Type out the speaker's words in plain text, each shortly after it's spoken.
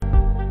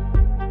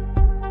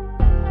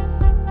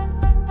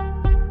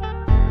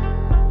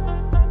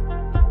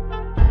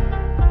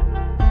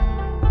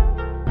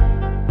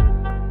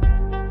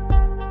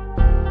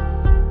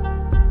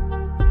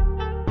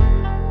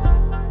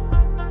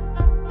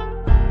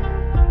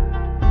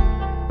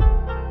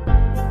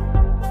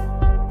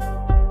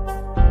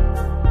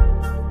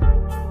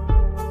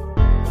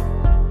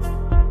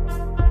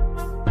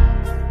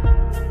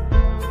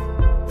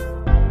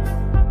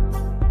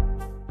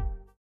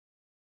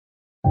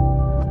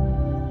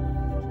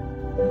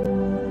Hello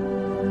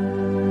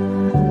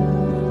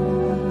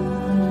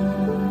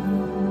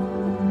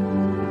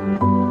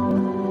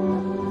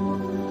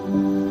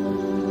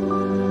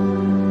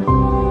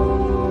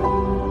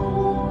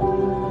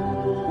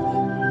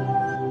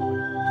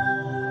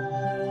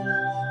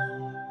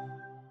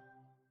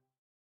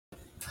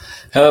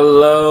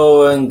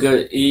and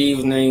good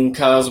evening,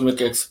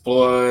 Cosmic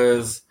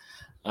Explorers.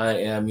 I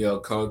am your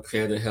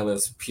co-creator,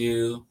 Hillis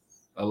Pugh,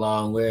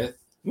 along with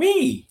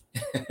me.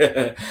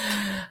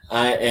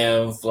 I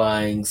am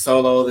flying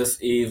solo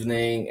this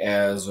evening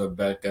as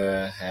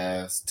Rebecca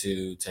has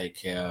to take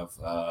care of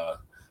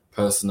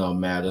personal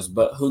matters,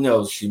 but who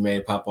knows, she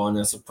may pop on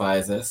and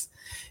surprise us.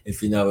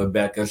 If you know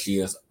Rebecca, she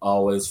is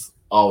always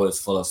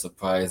full of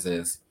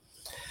surprises.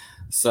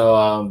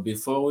 So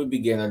before we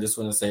begin, I just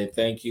want to say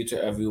thank you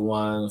to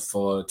everyone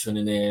for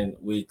tuning in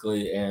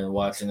weekly and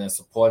watching and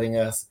supporting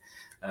us.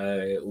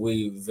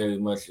 We very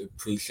much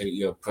appreciate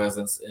your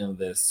presence in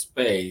this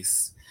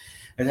space.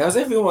 And how's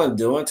everyone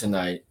doing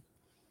tonight?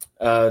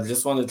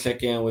 Just want to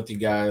check in with you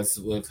guys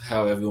with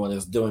how everyone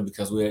is doing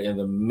because we're in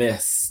the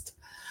midst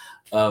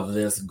of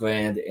this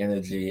grand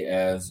energy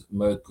as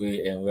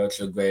Mercury in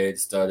retrograde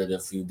started a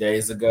few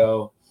days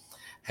ago,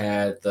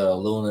 had the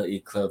lunar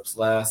eclipse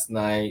last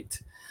night.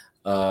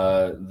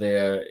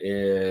 There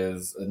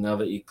is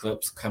another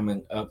eclipse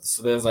coming up.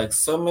 So there's like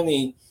so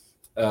many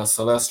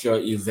celestial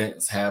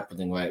events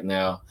happening right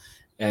now,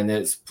 and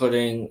it's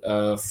putting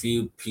a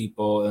few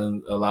people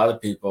and a lot of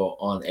people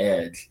on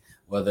edge,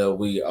 whether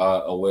we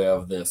are aware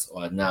of this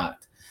or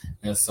not.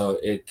 And so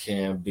it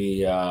can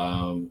be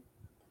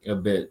a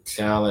bit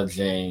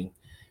challenging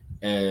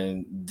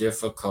and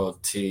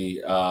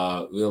difficulty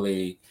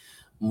really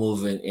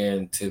moving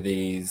into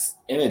these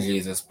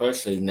energies,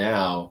 especially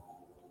now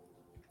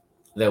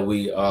that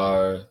we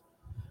are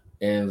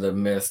in the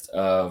midst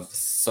of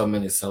so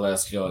many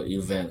celestial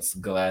events,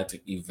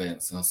 galactic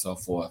events, and so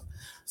forth.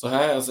 So,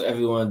 how's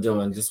everyone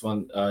doing? Just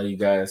want you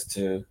guys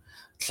to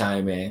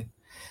chime in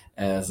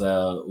as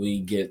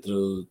we get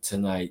through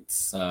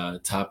tonight's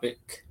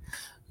topic,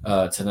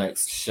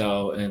 tonight's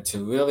show, and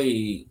to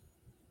really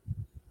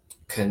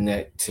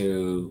connect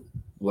to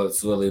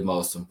what's really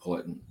most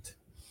important.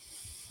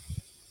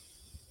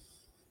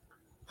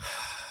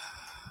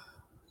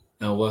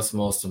 And what's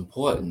most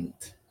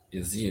important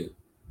is you.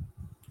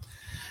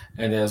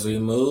 And as we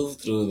move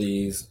through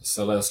these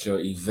celestial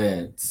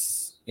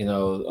events, a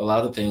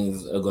lot of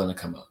things are going to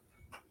come up.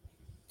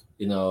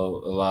 A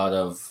lot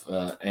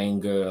of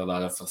anger, a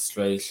lot of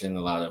frustration,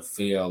 a lot of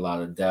fear, a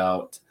lot of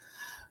doubt,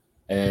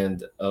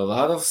 and a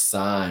lot of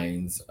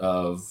signs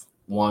of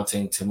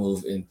wanting to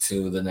move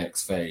into the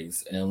next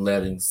phase and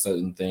letting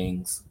certain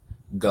things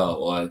go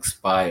or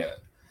expire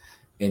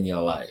in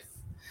your life.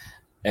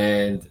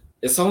 And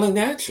it's only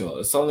natural.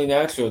 It's only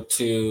natural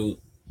to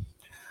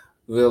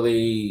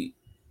really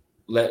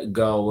let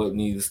go what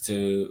needs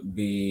to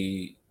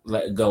be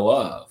let go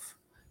of,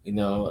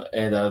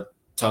 and I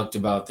talked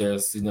about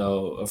this,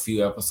 a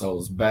few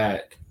episodes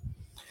back,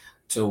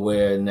 to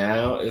where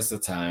now is the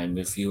time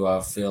if you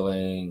are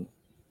feeling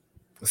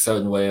a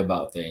certain way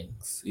about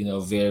things,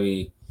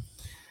 very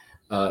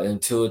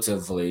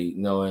intuitively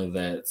knowing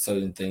that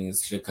certain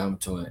things should come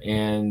to an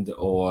end,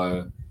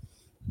 or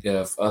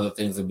if other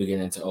things are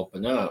beginning to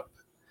open up.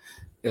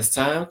 It's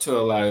time to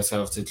allow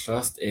yourself to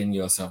trust in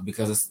yourself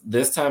because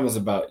this time is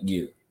about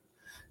you.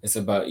 It's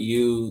about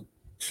you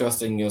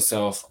trusting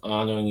yourself,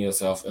 honoring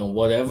yourself in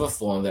whatever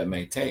form that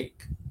may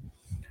take.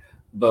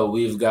 But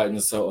we've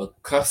gotten so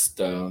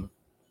accustomed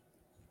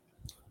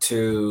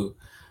to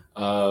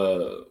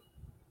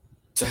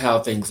how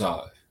things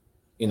are,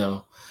 you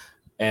know.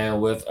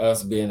 And with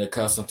us being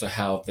accustomed to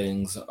how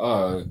things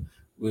are,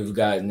 we've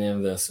gotten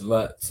in this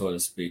rut, so to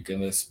speak,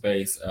 in this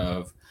space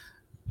of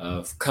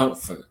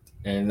comfort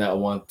and not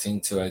wanting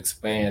to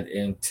expand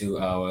into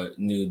our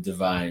new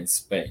divine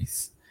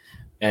space.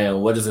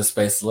 And what does this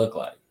space look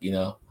like?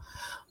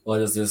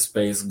 What is this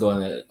space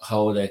going to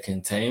hold and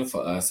contain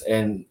for us?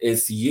 And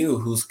it's you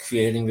who's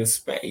creating this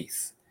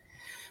space.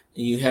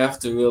 You have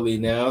to really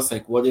now, it's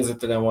like, what is it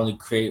that I want to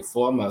create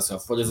for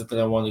myself? What is it that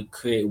I want to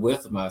create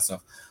with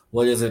myself?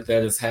 What is it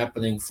that is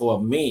happening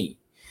for me?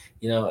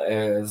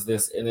 As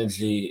this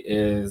energy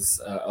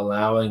is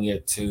allowing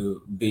it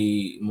to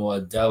be more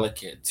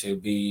delicate, to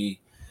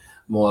be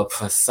more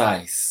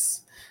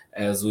precise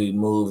as we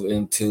move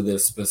into the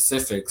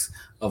specifics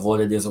of what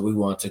it is that we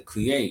want to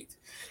create.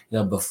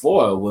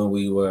 Before, when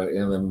we were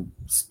in the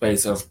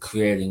space of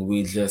creating,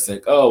 we just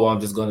like, oh, well, I'm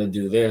just going to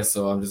do this,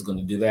 or I'm just going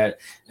to do that,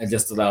 and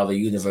just allow the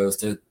universe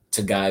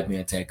to guide me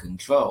and take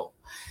control.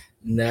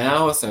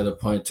 Now it's at a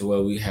point to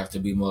where we have to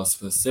be more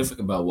specific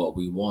about what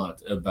we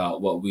want,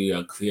 about what we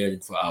are creating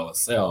for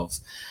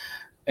ourselves.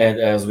 And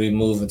as we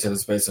move into the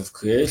space of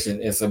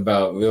creation, it's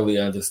about really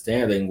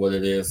understanding what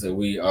it is that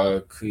we are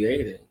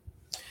creating,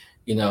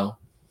 you know,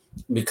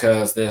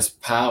 because there's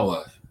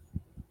power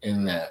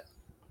in that.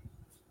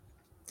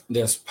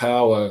 There's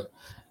power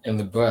in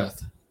the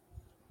breath.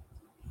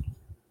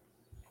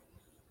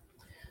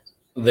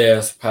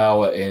 There's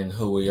power in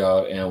who we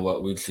are and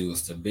what we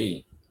choose to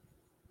be.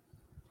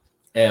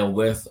 And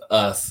with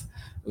us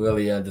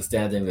really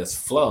understanding this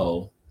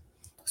flow,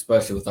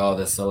 especially with all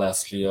the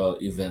celestial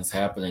events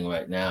happening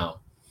right now.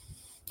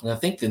 And I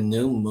think the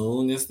new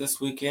moon is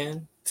this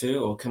weekend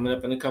too, or coming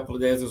up in a couple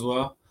of days as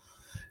well.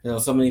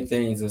 So many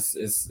things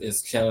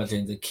is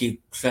challenging to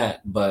keep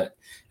track. But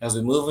as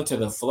we move into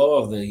the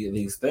flow of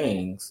these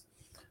things,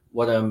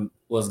 what I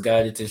was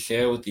guided to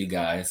share with you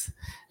guys,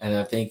 and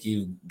I think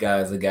you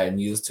guys have gotten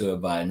used to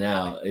it by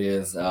now,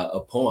 is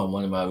a poem,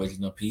 one of my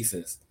original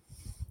pieces.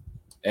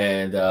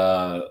 And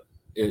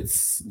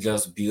it's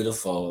just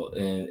beautiful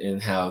in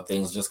how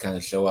things just kind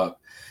of show up.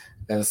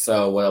 And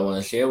so, what I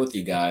want to share with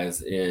you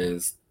guys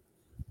is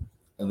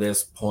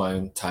this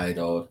poem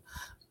titled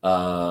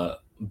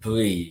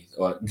Breathe,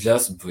 or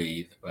Just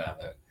Breathe,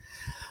 rather.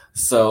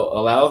 So,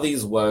 allow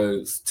these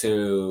words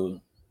to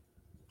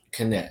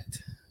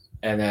connect.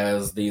 And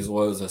as these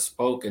words are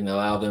spoken,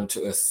 allow them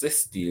to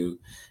assist you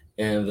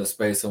in the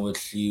space in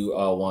which you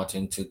are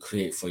wanting to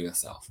create for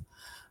yourself.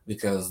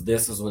 Because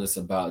this is what it's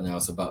about now.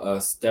 It's about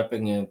us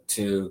stepping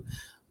into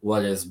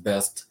what is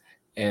best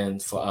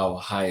and for our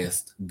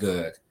highest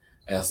good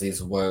as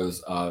these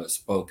words are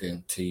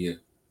spoken to you.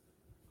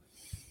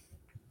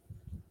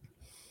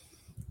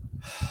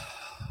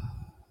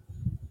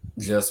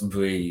 Just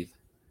breathe.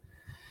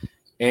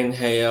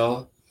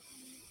 Inhale,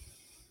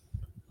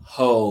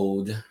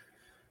 hold,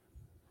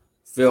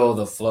 feel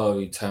the flow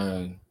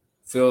return,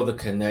 feel the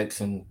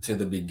connection to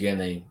the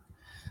beginning.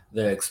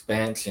 The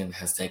expansion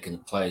has taken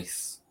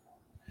place,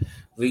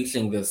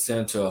 reaching the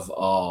center of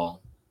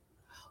all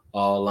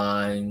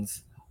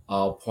lines,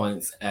 all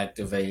points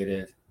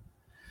activated,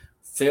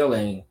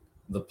 feeling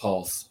the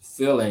pulse,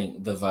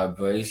 feeling the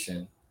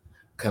vibration,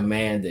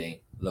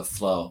 commanding the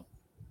flow.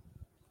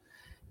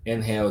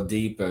 Inhale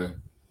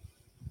deeper.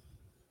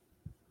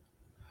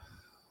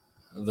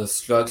 The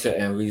structure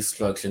and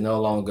restructure no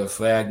longer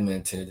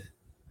fragmented,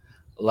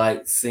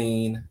 light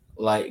seen,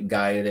 light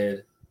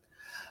guided,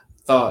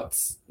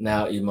 thoughts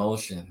now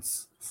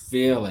emotions,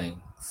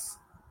 feelings,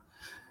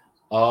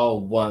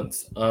 all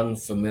once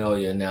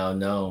unfamiliar now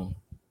known.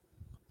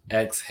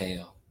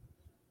 Exhale,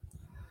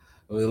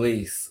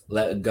 release,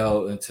 let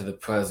go into the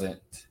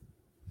present,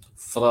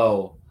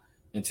 flow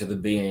into the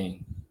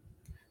being,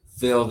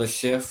 feel the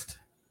shift,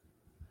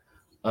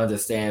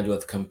 understand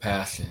with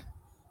compassion,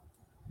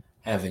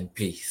 having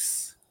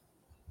peace.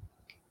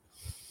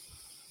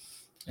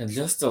 And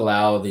just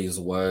allow these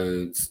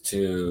words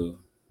to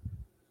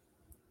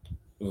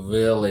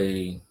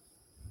really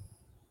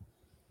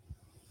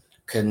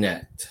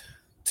connect,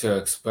 to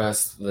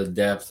express the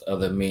depth of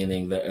the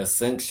meaning, the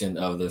ascension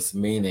of this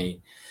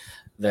meaning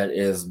that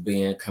is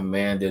being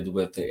commanded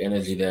with the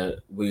energy that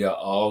we are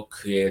all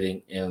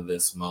creating in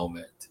this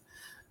moment.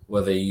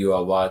 Whether you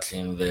are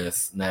watching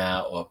this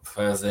now or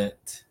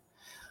present,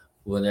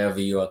 whenever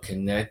you are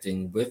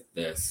connecting with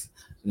this,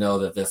 know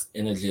that this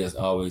energy is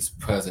always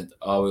present,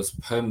 always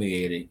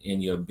permeating in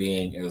your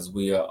being, as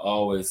we are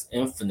always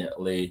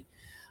infinitely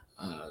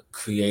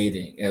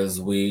creating,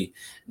 as we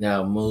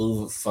now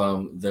move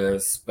from the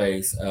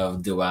space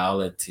of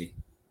duality,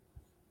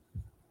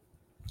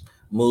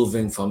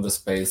 moving from the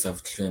space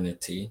of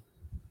Trinity.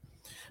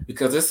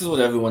 Because this is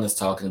what everyone is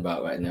talking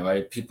about right now,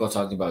 right? People are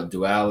talking about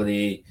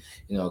duality,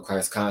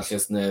 Christ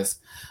consciousness,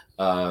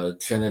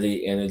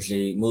 Trinity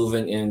energy,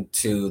 moving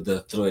into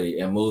the three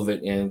and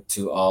moving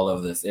into all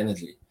of this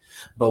energy.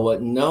 But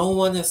what no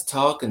one is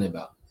talking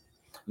about,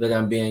 that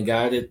I'm being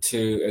guided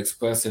to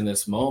express in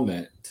this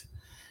moment,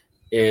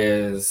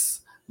 is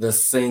the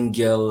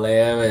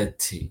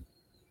singularity.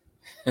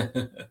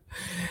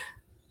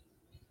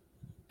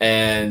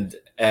 And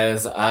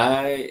as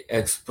I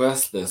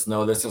express this,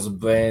 no, this is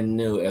brand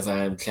new as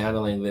I am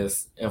channeling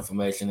this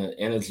information and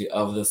energy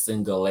of the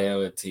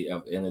singularity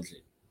of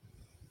energy.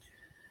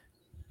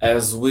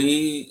 As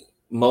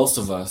most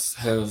of us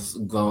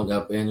have grown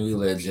up in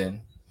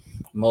religion,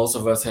 most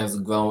of us has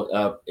grown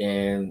up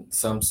in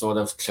some sort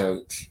of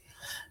church,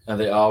 and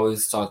they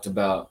always talked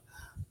about,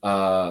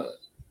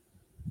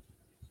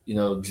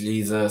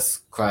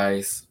 Jesus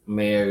Christ,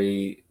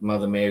 Mary,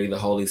 Mother Mary, the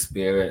Holy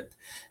Spirit.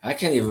 I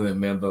can't even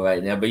remember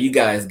right now, but you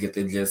guys get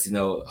the gist,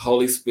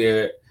 Holy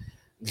Spirit,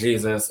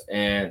 Jesus,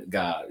 and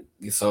God.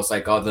 So it's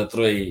like all the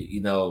three,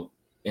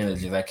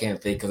 energies. I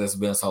can't think because it's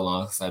been so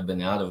long since I've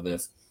been out of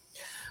this.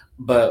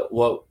 But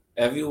what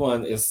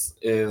everyone is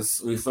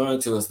referring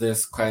to is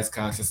this Christ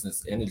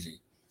consciousness energy,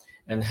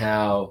 and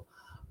how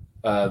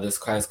this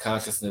Christ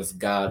consciousness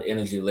God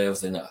energy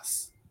lives in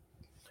us.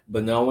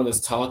 But no one is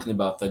talking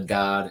about the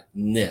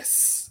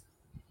Godness,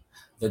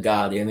 the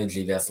God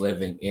energy that's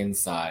living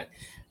inside.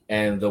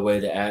 And the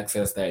way to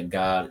access that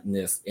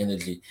Godness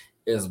energy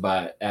is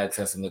by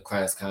accessing the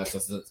Christ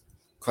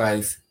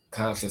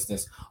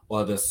consciousness,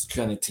 or the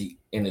Trinity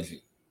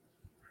energy.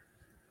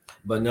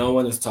 But no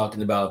one is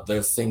talking about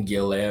the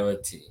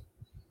singularity,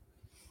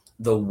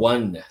 the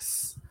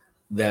oneness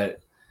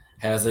that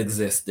has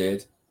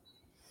existed,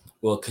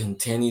 will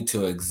continue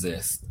to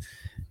exist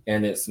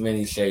in its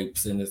many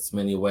shapes, in its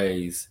many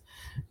ways.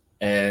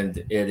 And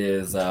it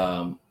is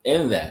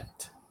in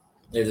that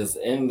It is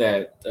in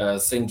that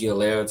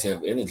singularity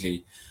of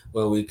energy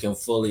where we can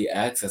fully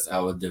access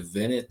our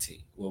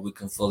divinity, where we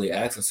can fully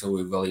access who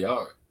we really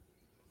are.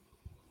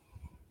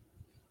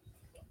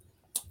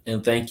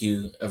 And thank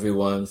you,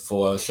 everyone,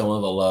 for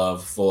showing the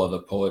love for the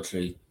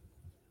poetry,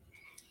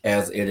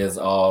 as it is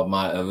all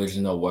my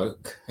original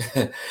work.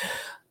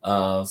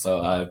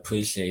 So I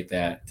appreciate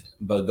that.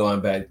 But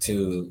going back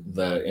to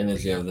the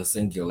energy of the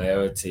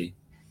singularity,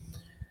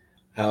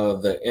 how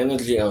the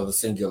energy of the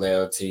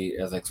singularity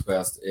as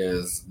expressed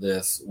is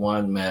this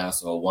one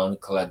mass or one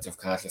collective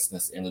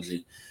consciousness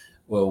energy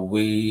where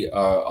we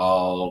are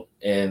all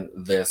in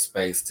this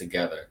space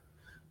together.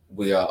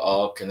 We are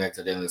all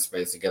connected in this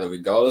space together,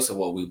 regardless of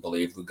what we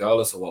believe,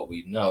 regardless of what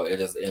we know. It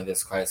is in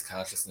this Christ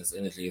consciousness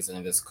energy, is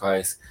in this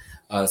Christ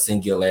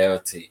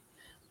singularity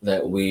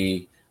that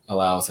we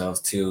allow ourselves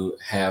to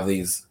have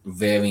these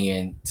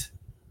variant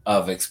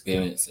of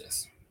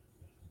experiences.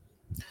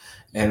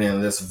 And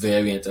in this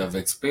variant of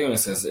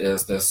experiences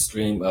is the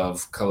stream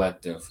of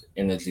collective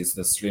energies,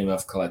 the stream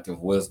of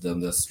collective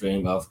wisdom, the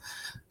stream of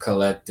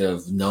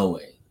collective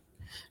knowing.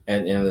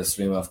 And in the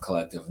stream of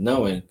collective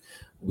knowing,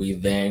 we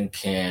then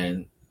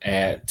can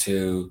add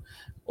to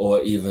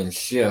or even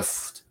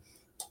shift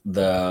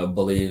the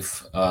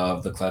belief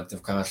of the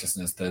collective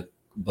consciousness, the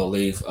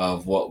belief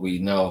of what we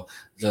know,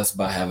 just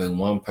by having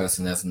one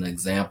person as an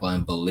example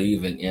and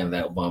believing in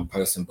that one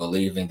person,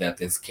 believing that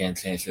this can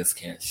change, this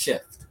can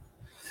shift.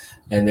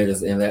 And it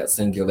is in that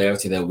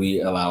singularity that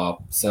we allow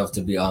ourselves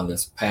to be on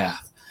this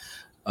path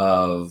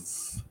of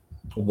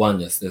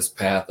oneness, this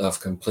path of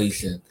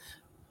completion.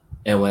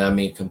 And when I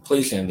mean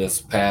completion,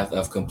 this path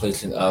of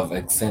completion of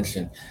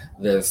ascension,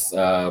 this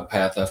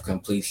path of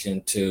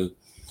completion to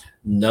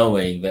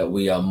knowing that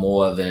we are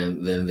more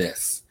than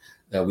this,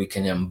 that we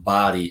can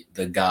embody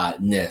the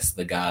Godness,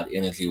 the God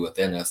energy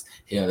within us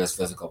here in this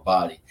physical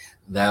body.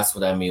 That's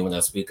what I mean when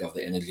I speak of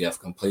the energy of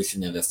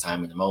completion in this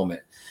time and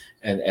moment.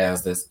 And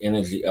as this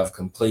energy of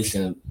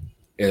completion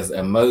is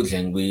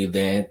emerging, we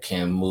then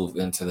can move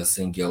into the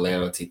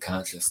singularity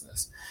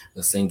consciousness,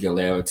 the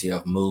singularity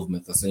of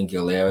movement, the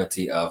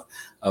singularity of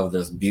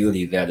this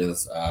beauty that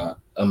is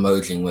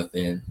emerging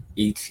within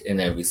each and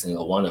every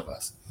single one of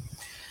us.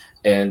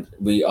 And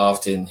we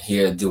often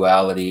hear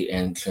duality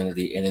and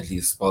Trinity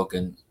energy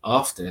spoken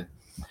often,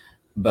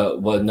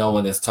 but what no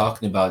one is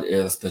talking about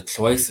is the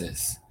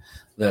choices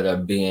that are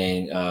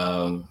being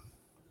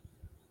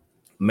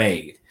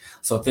made.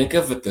 So think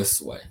of it this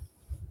way.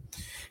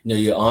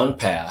 You're on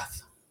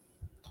path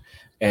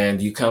and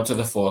you come to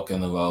the fork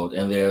in the road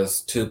and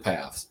there's two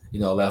paths,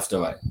 left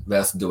or right.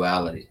 That's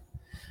duality.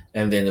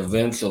 And then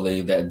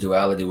eventually that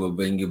duality will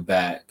bring you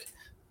back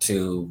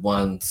to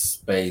one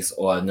space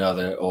or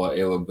another, or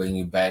it will bring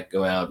you back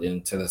around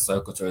into the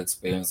circle to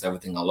experience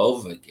everything all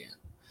over again.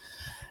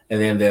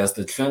 And then there's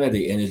the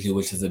Trinity energy,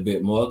 which is a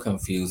bit more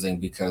confusing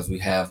because we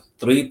have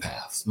three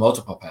paths,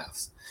 multiple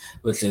paths,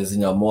 which is,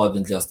 more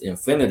than just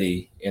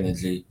infinity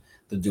energy,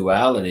 the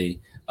duality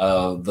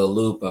of the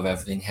loop of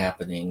everything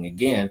happening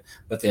again.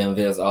 But then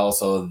there's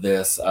also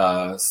this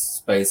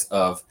space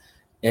of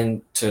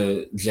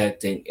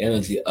interjecting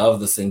energy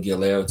of the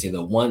singularity,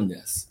 the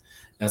oneness.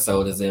 And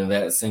so it is in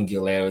that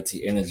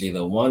singularity energy,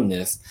 the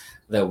oneness,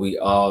 that we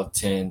all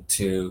tend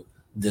to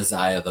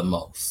desire the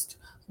most.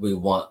 We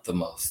want the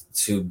most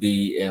to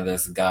be in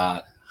this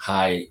God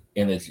high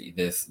energy,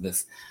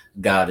 this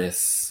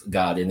goddess,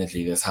 God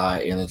energy, this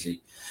high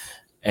energy.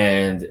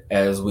 And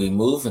as we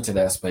move into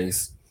that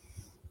space,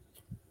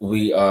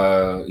 we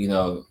are,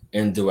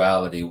 in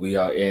duality. We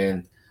are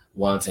in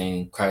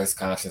wanting Christ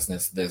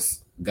consciousness,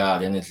 this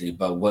God energy.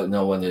 But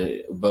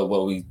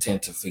what we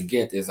tend to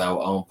forget is our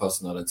own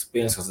personal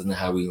experiences and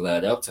how we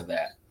led up to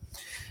that.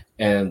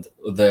 And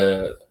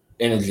the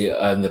energy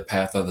on the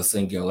path of the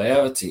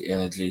singularity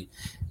energy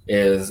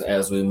is,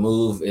 as we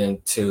move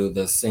into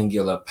the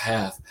singular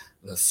path,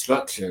 the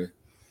structure,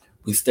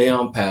 we stay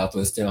on path,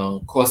 we stay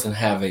on course and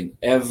having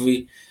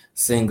every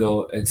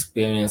single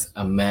experience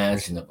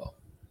imaginable.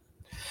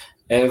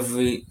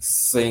 Every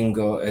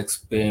single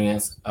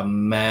experience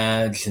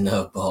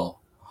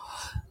imaginable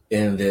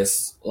in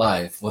this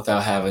life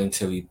without having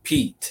to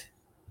repeat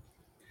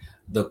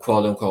the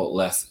quote unquote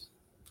lesson,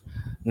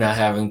 not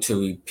having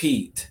to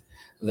repeat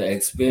the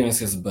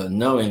experiences, but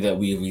knowing that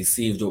we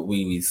received what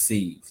we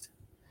received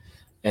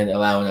and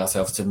allowing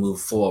ourselves to move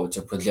forward,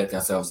 to project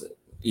ourselves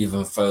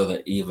even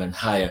further, even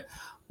higher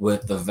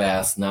with the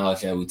vast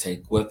knowledge that we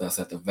take with us,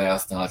 that the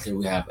vast knowledge that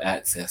we have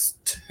access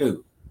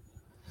to,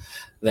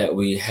 that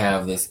we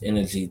have this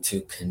energy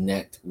to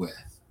connect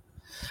with.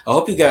 I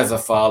hope you guys are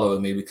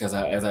following me because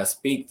as I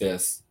speak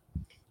this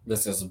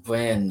is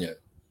brand new,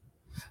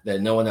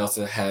 that no one else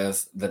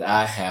has, that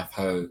I have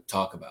heard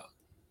talk about.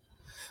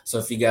 So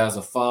if you guys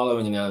are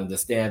following and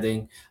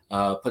understanding,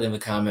 put in the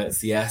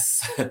comments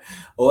yes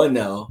or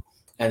no.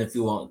 And if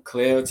you want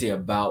clarity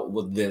about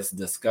with this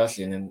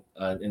discussion,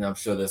 and I'm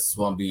sure this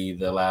won't be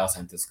the last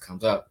time this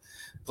comes up,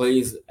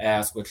 please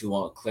ask what you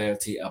want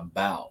clarity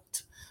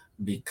about,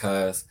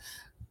 because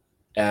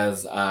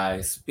as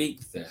I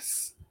speak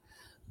this,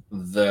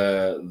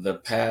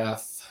 the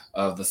path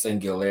of the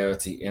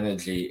singularity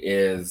energy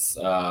is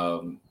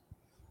of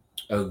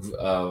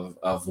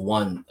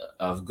one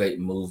of great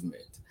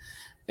movement.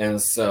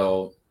 And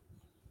so,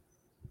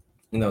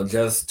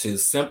 just to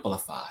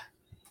simplify,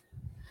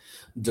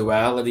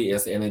 duality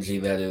is energy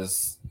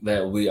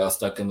that we are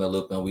stuck in the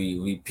loop, and we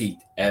repeat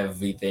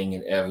everything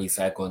in every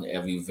cycle and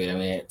every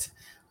variant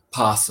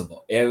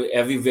possible,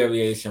 every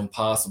variation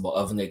possible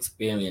of an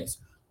experience.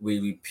 We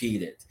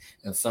repeat it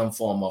in some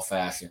form or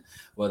fashion,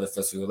 whether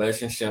it's a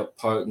relationship,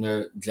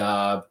 partner,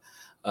 job,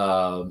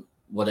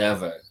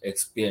 whatever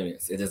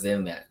experience. It is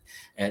in that,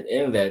 and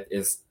in that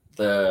is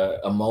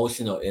the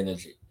emotional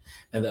energy,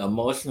 and the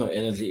emotional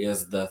energy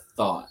is the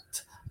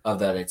thought of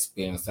that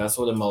experience. That's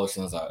what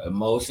emotions are.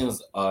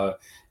 Emotions are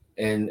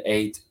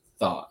innate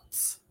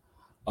thoughts,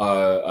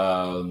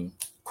 are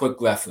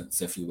quick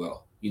reference, if you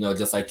will.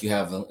 Just like you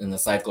have an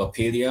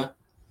encyclopedia,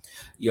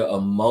 your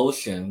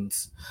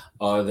emotions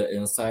are the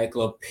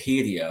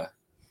encyclopedia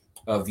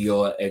of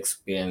your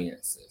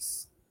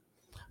experiences.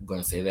 I'm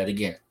going to say that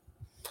again.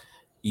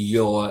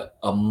 Your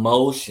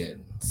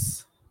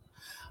emotions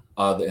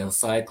are the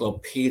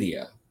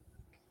encyclopedia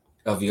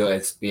of your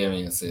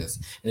experiences.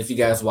 And if you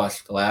guys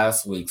watched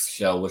last week's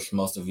show, which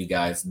most of you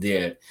guys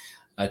did,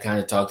 I kind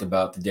of talked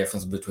about the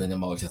difference between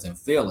emotions and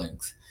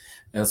feelings.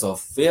 And so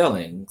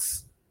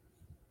feelings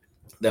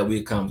that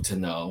we come to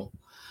know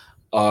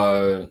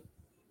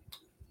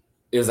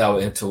is our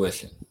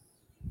intuition,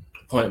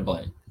 point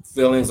blank.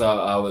 Feelings are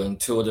our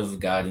intuitive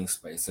guiding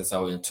space. It's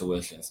our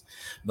intuitions.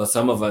 But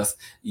some of us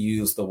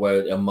use the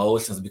word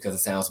emotions because it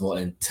sounds more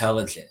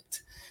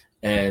intelligent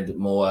and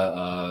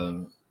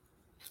more,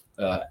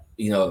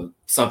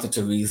 something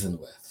to reason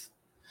with.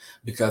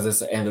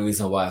 And the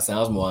reason why it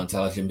sounds more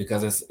intelligent,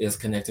 because it's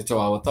connected to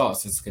our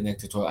thoughts. It's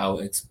connected to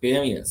our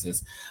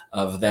experiences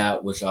of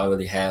that which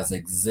already has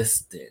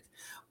existed,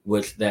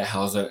 which that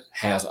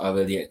has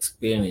already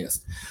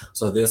experienced.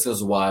 So this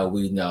is why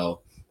we know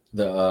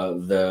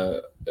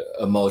the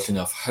emotion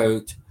of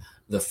hurt,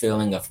 the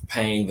feeling of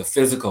pain, the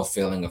physical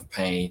feeling of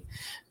pain,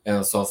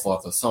 and so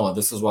forth and so on.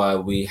 This is why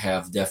we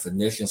have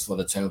definitions for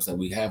the terms that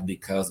we have,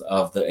 because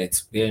of the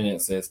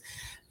experiences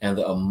and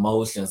the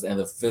emotions and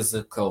the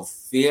physical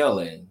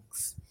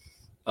feelings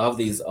of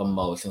these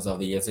emotions, of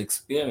these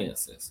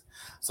experiences.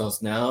 So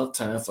it's now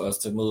time for us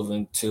to move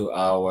into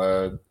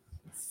our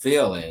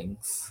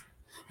feelings,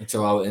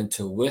 into our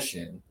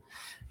intuition,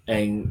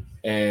 and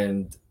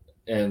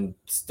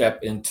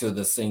step into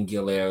the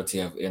singularity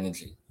of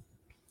energy.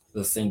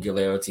 The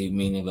singularity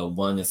meaning the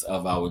oneness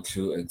of our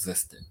true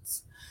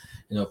existence.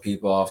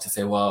 People often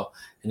say, well,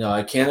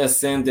 I can't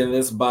ascend in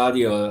this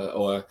body,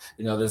 or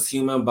this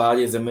human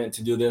body isn't meant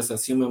to do this,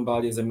 this human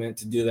body isn't meant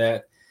to do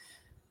that.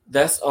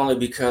 That's only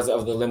because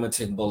of the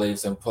limiting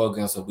beliefs and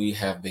programs that we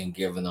have been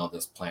given on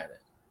this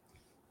planet.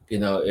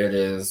 It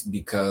is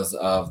because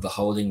of the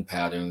holding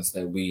patterns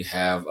that we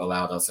have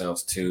allowed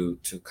ourselves to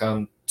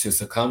succumb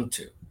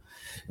to.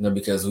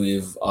 Because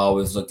we've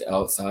always looked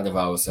outside of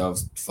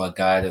ourselves for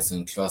guidance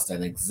and trust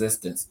and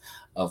existence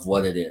of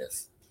what it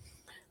is.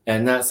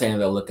 And not saying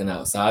that looking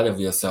outside of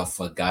yourself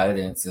for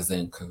guidance is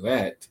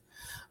incorrect,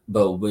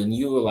 but when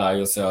you allow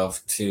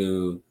yourself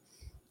to,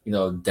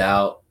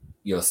 doubt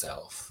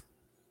yourself,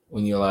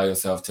 when you allow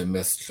yourself to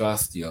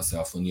mistrust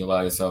yourself, when you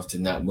allow yourself to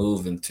not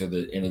move into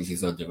the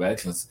energies or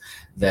directions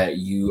that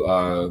you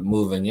are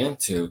moving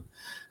into,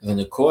 then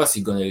of course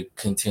you're going to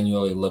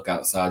continually look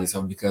outside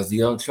yourself because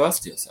you don't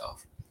trust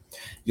yourself.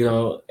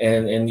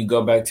 And you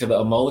go back to the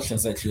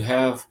emotions that you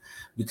have,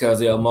 because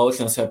the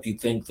emotions help you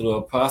think through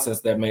a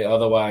process that may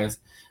otherwise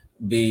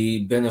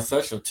be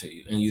beneficial to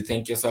you, and you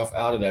think yourself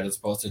out of that as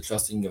opposed to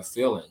trusting your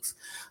feelings.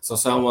 So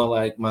someone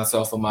like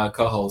myself or my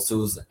co-host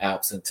who's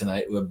absent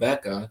tonight,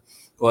 Rebecca,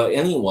 or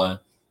anyone,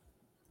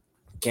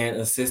 can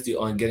assist you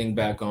on getting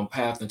back on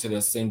path into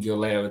the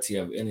singularity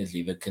of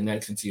energy, the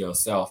connection to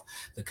yourself,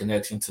 the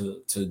connection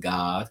to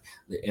God,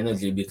 the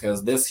energy,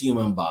 because this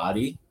human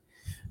body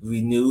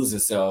renews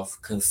itself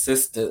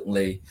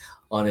consistently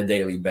on a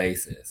daily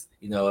basis.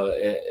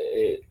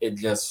 It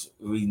just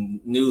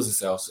renews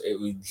itself. It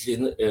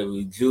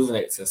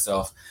rejuvenates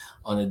itself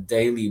on a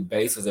daily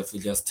basis if we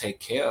just take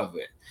care of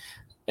it.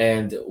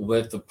 And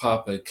with the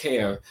proper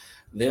care,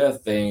 there are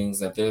things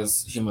that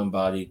this human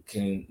body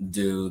can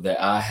do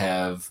that I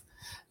have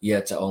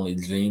yet to only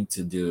dream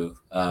to do,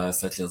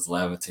 such as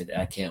levitate.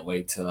 I can't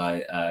wait till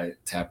I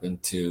tap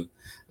into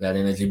that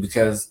energy,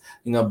 because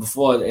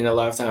before, in a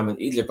lifetime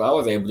in Egypt, I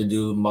was able to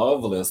do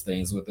marvelous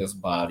things with this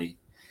body,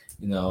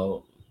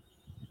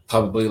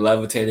 probably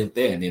levitated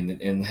then,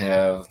 and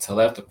have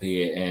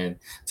telepathy and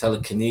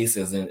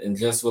telekinesis, and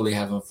just really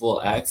having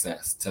full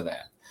access to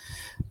that.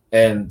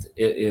 And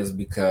it is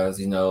because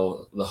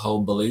the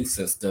whole belief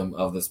system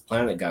of this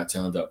planet got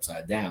turned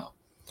upside down,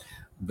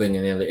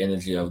 bringing in the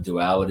energy of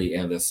duality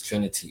and this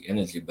trinity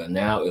energy. But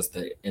now it's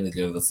the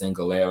energy of the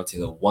singularity,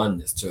 the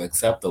oneness, to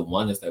accept the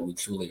oneness that we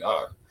truly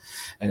are.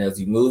 And as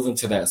you move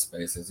into that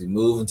space, as you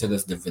move into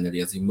this divinity,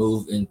 as you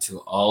move into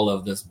all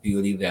of this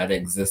beauty that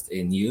exists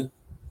in you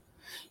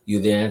you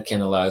then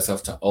can allow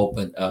yourself to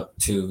open up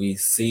to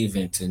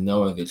receiving, to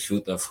knowing the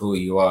truth of who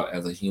you are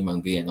as a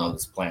human being on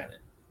this planet.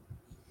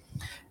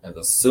 And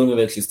the sooner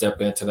that you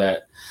step into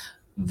that,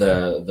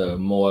 the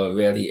more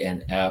ready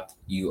and apt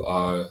you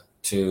are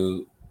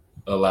to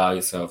allow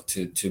yourself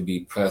to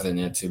be present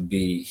and to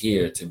be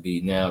here, to be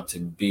now, to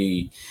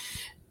be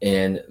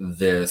in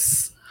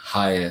this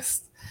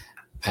highest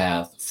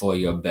path for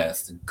your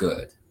best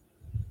good.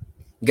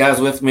 You guys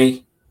with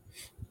me?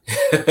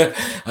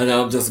 I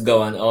know I'm just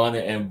going on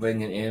and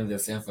bringing in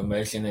this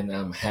information, and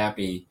I'm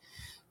happy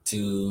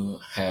to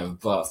have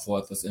brought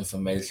forth this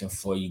information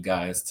for you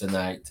guys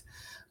tonight.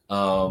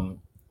 And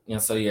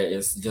so, yeah,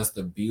 it's just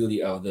the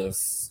beauty of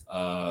this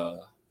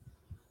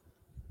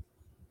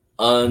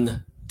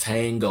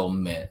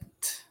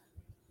untanglement.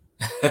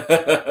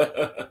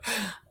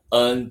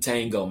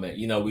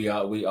 Untanglement.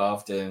 We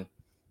often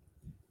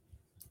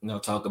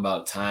talk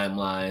about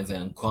timelines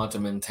and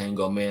quantum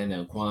entanglement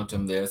and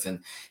quantum this and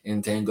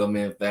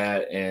entanglement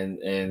that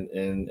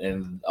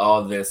and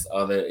all this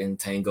other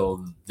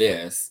entangle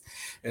this.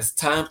 It's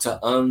time to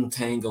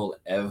untangle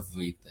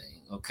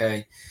everything,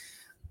 okay?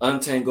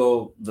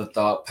 Untangle the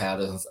thought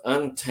patterns,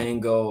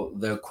 untangle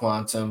the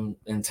quantum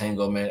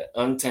entanglement,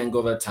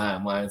 untangle the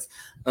timelines,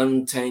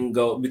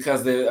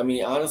 because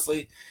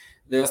honestly,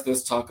 there's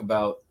this talk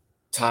about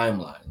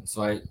timelines,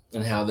 right?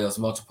 And how there's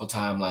multiple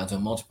timelines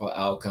and multiple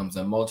outcomes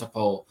and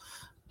multiple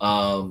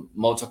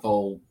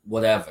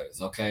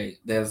whatevers, okay?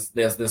 There's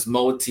this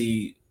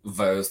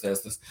multiverse,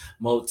 there's this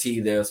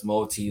there's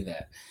multi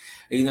that.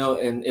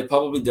 And it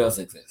probably does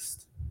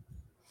exist.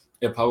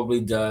 It probably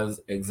does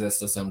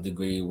exist to some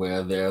degree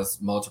where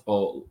there's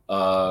multiple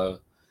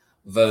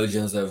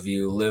versions of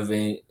you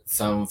living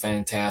some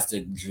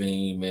fantastic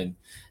dream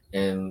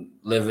and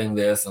living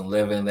this and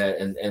living that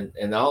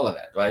and all of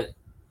that, right?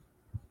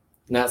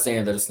 Not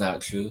saying that it's not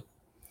true.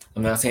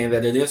 I'm not saying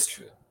that it is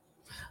true.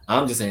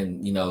 I'm just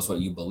saying, it's what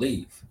you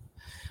believe.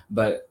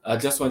 But I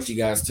just want you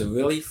guys to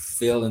really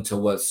feel into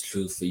what's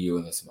true for you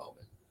in this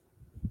moment.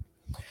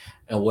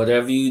 And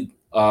whatever you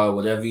are,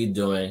 whatever you're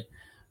doing,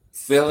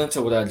 feel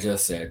into what I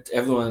just said.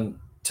 Everyone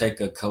take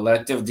a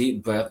collective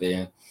deep breath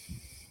in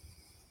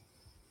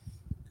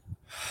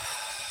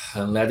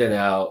and let it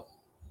out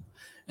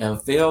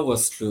and feel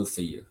what's true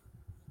for you.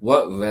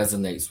 What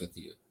resonates with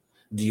you?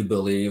 Do you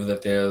believe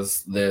that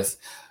there's this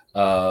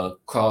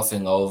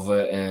crossing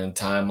over and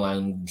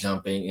timeline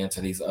jumping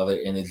into these other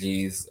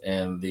energies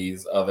and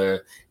these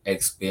other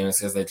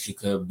experiences that you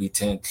could be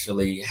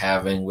potentially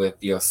having with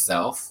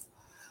yourself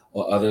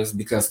or others?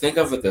 Because think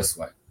of it this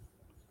way.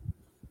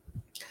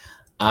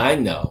 I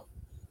know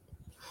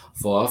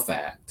for a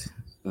fact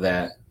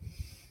that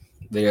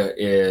there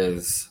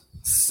is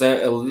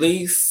at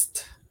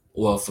least,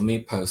 well, for me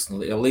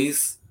personally, at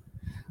least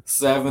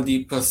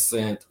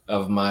 70%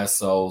 of my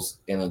soul's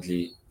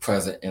energy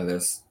present in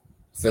this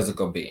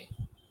physical being.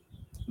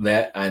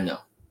 That I know.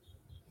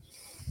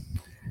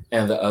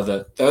 And the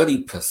other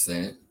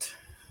 30%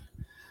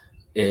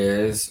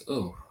 is,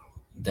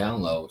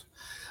 download.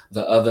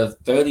 The other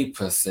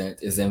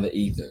 30% is in the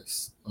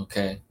ethers,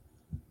 okay?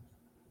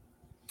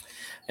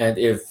 And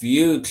if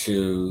you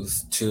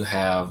choose to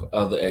have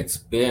other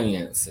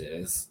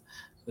experiences,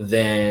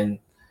 then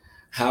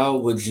how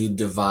would you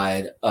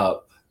divide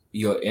up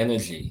your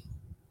energy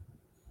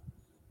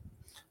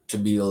to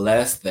be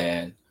less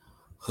than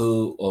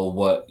who or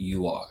what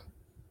you are?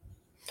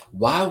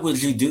 Why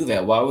would you do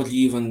that? Why would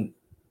you even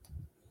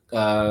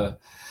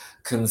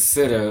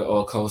consider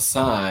or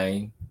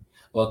co-sign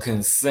or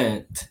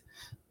consent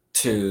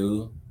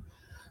to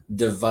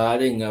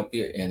dividing up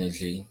your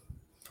energy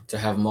to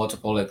have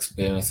multiple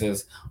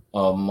experiences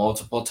or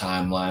multiple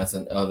timelines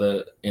and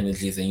other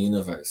energies and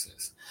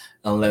universes,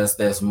 unless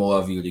there's more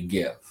of you to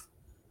give?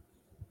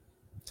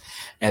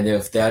 And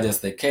if that is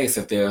the case,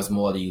 if there's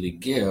more to you to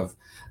give,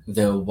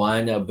 then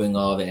why not bring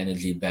all the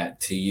energy back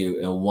to you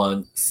in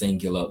one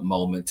singular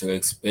moment to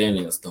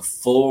experience the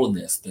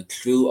fullness, the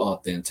true,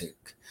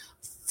 authentic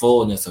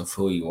fullness of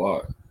who you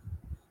are?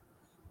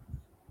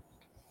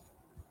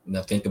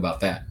 Now think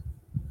about that.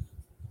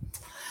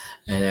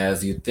 And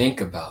as you think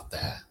about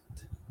that,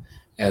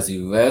 as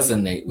you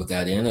resonate with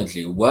that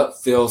energy,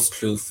 what feels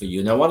true for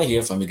you? And I want to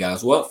hear from you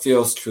guys. What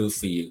feels true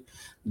for you?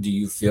 Do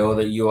you feel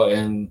that you are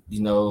in,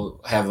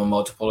 having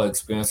multiple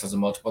experiences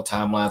and multiple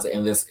timelines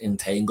in this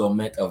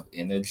entanglement of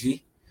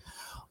energy?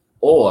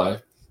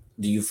 Or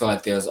do you feel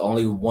like there's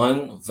only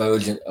one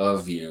version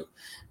of you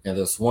and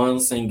this one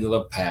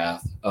singular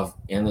path of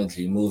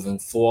energy moving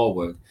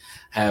forward,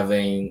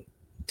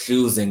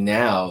 choosing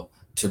now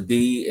to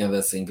be in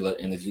the singular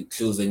energy,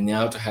 choosing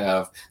now to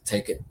have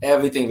taken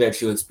everything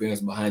that you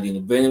experienced behind you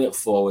and bringing it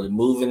forward and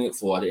moving it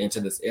forward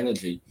into this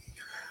energy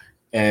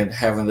and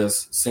having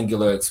this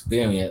singular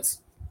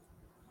experience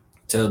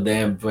to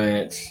then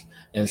branch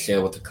and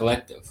share with the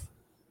collective?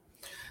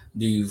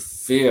 Do you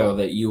feel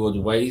that you would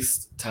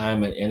waste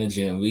time and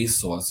energy and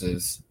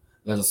resources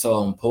that are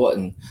so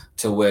important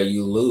to where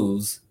you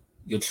lose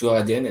your true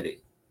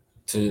identity,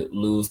 to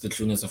lose the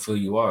trueness of who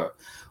you are?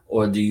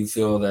 Or do you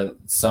feel that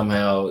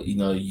somehow,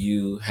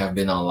 you have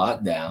been on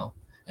lockdown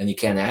and you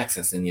can't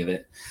access any of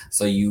it?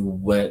 So you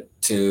went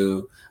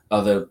to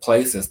other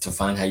places to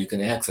find how you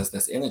can access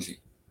this energy.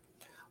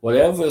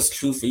 Whatever is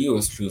true for you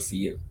is true for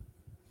you.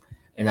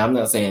 And I'm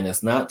not saying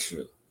it's not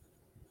true.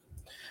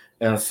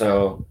 And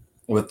so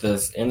with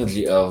this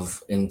energy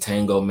of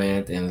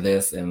entanglement and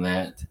this and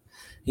that,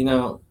 you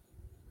know,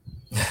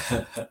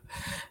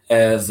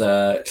 as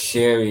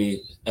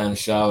Sherry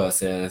Anshara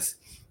says,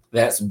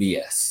 that's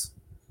BS,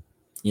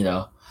 you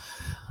know,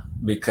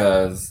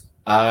 because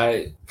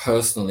I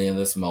personally in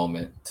this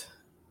moment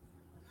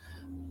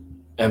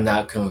am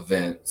not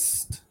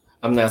convinced.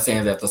 I'm not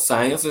saying that the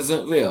science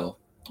isn't real,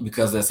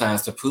 because there's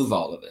science to prove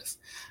all of this.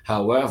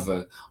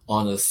 However,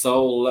 on a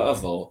soul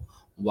level,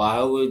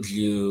 why would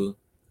you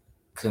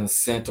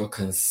consent or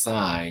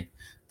consign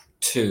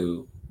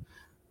to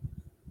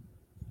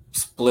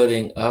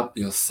splitting up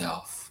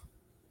yourself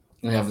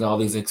and having all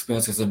these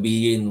experiences of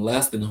being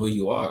less than who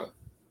you are?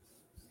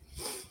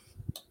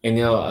 And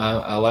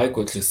I like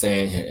what you're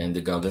saying here,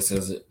 Indigo.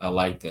 I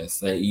like this.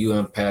 That you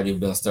and Patty have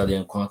been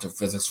studying quantum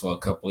physics for a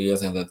couple of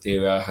years, and the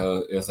theory I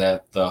heard is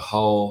that the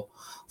whole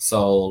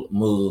soul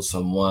moves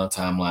from one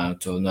timeline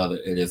to another.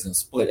 It isn't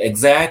split.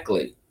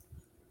 Exactly.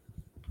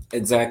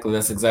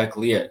 That's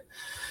exactly it.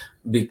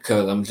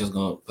 Because I'm just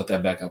going to put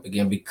that back up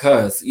again.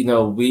 Because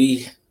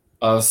we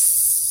are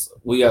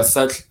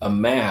such a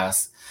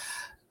mass,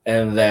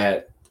 and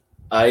that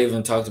I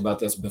even talked about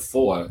this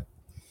before,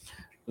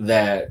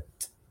 that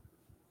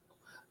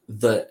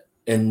the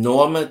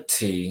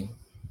enormity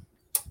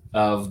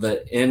of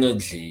the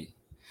energy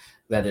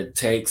that it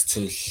takes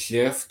to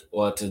shift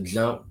or to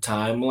jump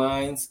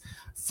timelines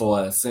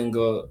for a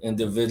single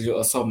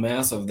individual are so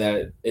massive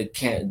that it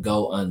can't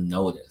go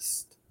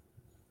unnoticed.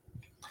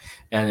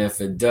 And if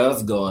it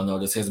does go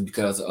unnoticed, it's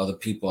because other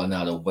people are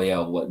not aware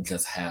of what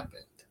just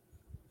happened.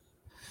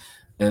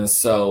 And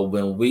so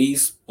when we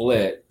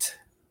split,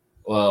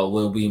 or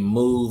when we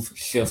move,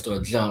 shift, or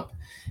jump,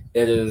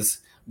 it is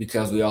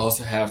because we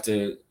also have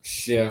to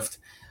shift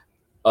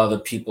other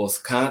people's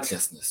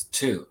consciousness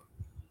too.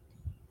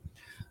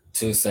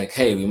 To say,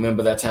 hey,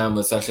 remember that time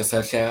when such and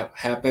such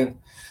happened?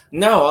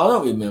 No, I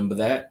don't remember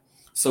that.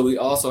 So we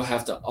also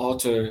have to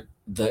alter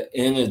the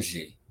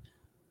energy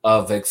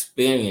of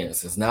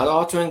experiences, not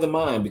altering the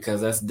mind,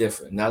 because that's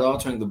different, not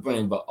altering the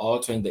brain, but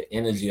altering the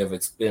energy of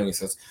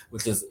experiences,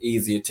 which is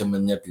easier to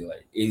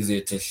manipulate,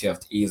 easier to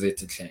shift, easier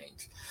to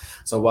change.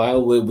 So why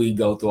would we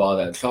go through all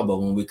that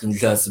trouble when we can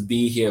just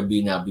be here,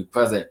 be now, be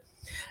present,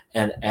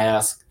 and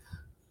ask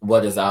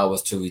what is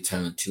ours to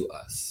return to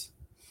us?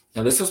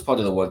 Now, this is part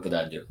of the work that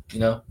I do.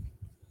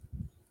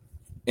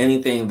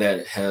 Anything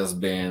that has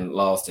been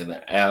lost in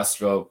the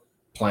astral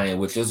plane,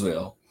 which is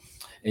real,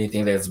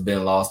 anything that's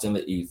been lost in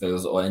the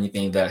ethers, or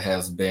anything that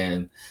has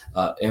been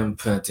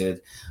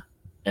imprinted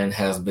and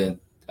has been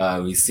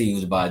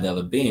received by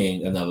another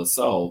being, another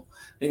soul,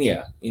 then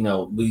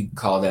we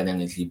call that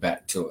energy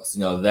back to us.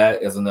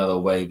 That is another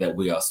way that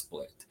we are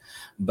split.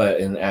 But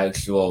in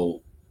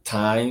actual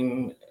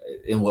time,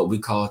 in what we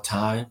call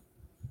time,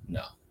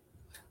 no.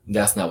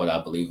 That's not what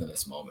I believe in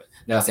this moment.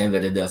 Not saying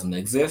that it doesn't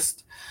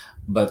exist,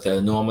 but the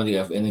enormity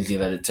of energy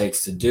that it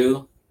takes to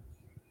do,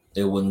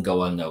 it wouldn't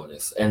go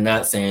unnoticed. And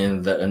not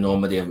saying the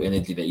enormity of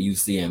energy that you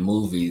see in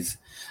movies,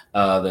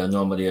 the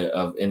enormity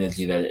of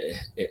energy that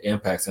it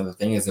impacts. And the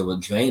thing is, it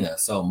would drain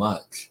us so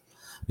much,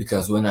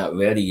 because we're not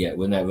ready yet.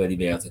 We're not ready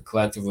there as a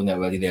collective. We're not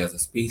ready there as a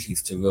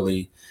species to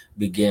really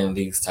begin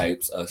these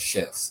types of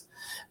shifts.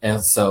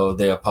 And so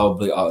there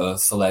probably are a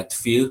select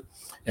few.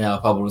 And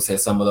I'll probably say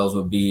some of those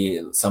would be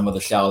some of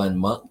the Shaolin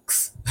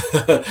monks,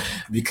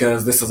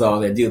 because this is all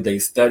they do. They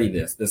study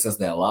this. This is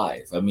their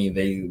life. I mean,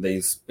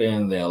 they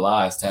spend their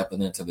lives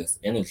tapping into this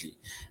energy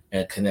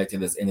and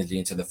connecting this energy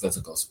into the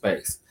physical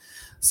space.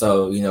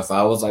 So, if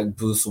I was like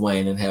Bruce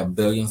Wayne and have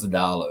billions of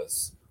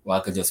dollars, where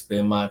I could just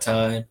spend my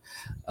time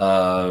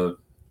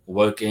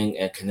working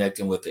and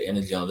connecting with the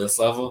energy on this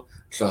level,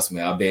 trust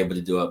me, I'll be able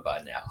to do it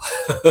by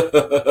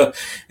now.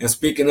 And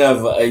speaking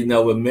of,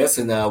 we're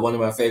missing one of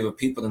my favorite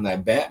people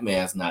tonight.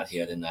 Batman's not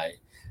here tonight.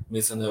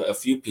 Missing a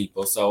few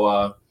people.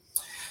 So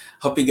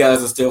hope you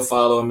guys are still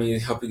following me.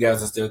 Hope you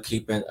guys are still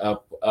keeping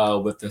up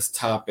with this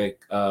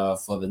topic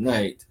for the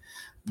night.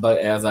 But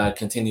as I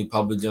continue,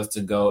 probably just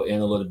to go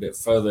in a little bit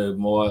further,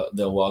 more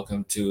than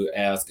welcome to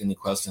ask any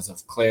questions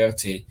of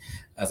clarity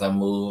as I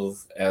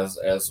move,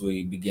 as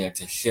we begin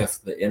to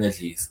shift the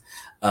energies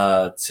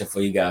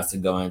for you guys to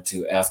go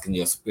into asking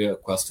your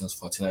spirit questions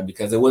for tonight,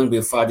 because it wouldn't be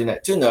a Friday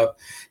night tune-up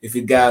if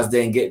you guys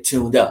didn't get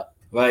tuned up,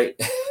 right?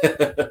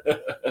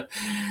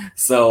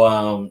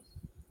 So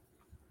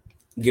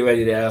get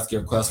ready to ask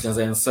your questions.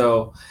 And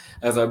so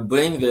as I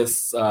bring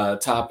this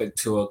topic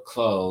to a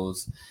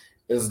close,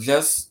 it's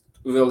just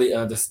really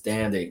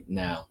understanding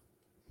now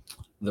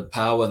the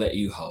power that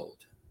you hold,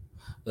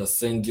 the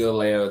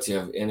singularity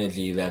of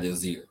energy that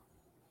is you,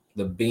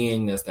 the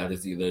beingness that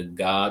is you, the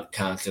God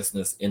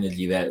consciousness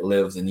energy that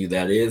lives in you,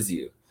 that is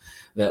you,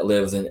 that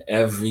lives in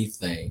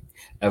everything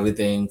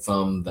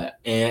from the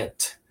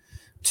ant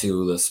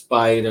to the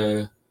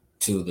spider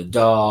to the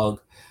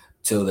dog,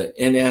 to the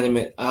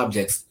inanimate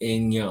objects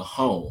in your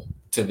home,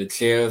 to the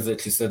chairs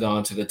that you sit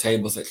on, to the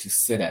tables that you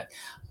sit at,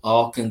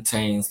 all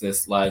contains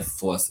this life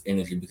force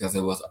energy because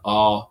it was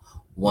all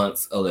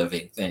once a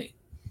living thing.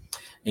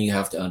 And you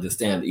have to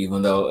understand,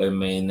 even though it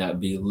may not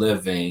be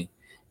living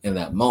in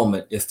that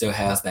moment, it still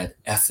has that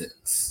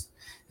essence.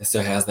 It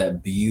still has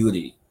that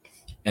beauty.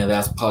 And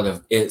that's part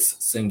of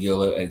its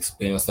singular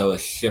experience. So it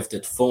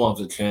shifted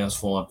forms, it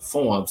transformed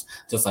forms,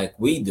 just like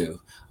we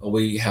do.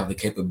 We have the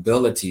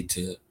capability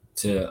to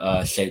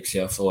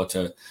shapeshift or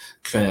to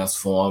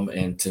transform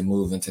and to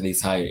move into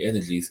these higher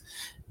energies.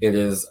 It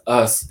is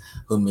us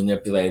who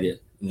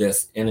manipulated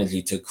this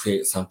energy to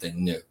create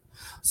something new.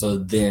 So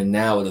then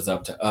now it is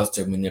up to us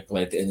to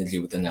manipulate the energy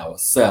within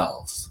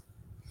ourselves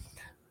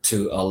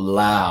to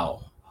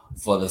allow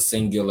for the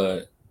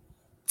singularity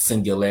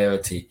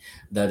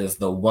that is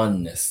the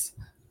oneness,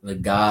 the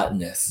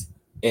godness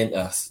in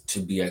us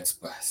to be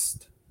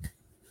expressed.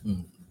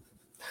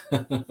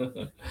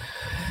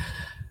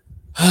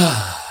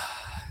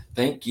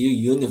 Thank you,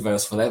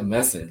 universe, for that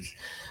message.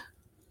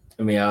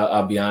 I mean,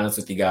 I'll be honest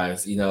with you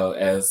guys.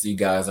 As you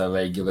guys are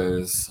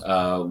regulars,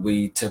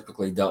 we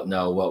typically don't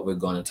know what we're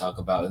going to talk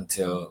about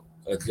until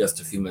just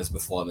a few minutes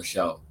before the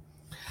show.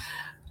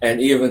 And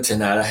even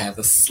tonight, I have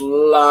the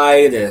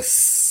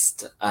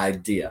slightest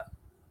idea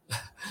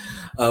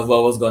of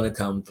what was going to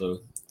come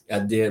through. I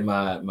did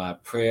my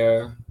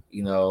prayer,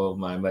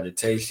 my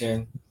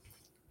meditation,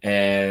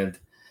 and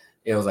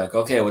it was like,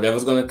 okay,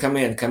 whatever's going to come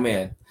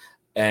in.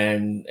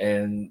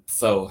 And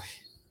so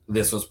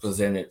this was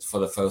presented for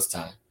the first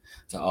time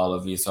to all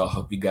of you. So I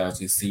hope you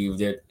guys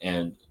received it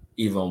and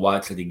even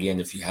watch it again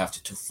if you have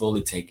to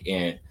fully take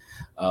in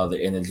the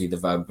energy, the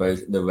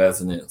vibration, the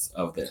resonance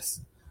of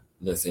this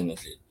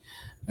energy.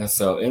 And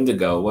so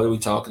indigo, what are we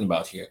talking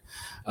about here?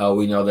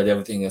 We know that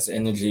everything is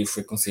energy,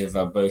 frequency, and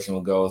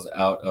vibration goes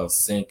out of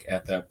sync.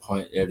 At that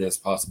point, it is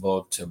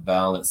possible to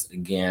balance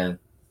again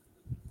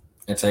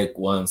and take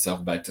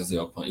oneself back to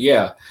 0 point.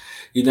 Yeah,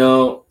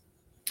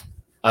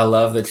 I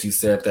love that you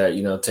said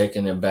that,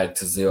 taking it back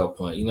to 0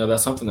 point.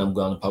 That's something I'm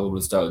going to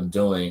probably start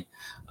doing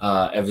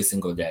every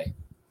single day.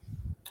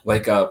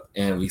 Wake up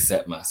and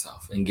reset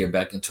myself and get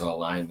back into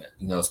alignment,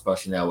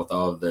 especially now with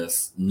all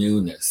this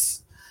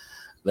newness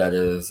that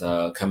is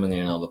coming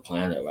in on the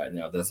planet right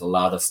now. There's a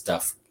lot of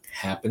stuff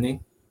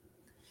happening.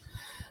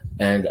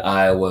 And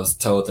I was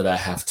told that I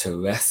have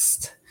to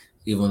rest,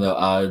 even though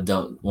I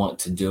don't want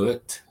to do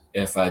it.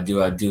 If I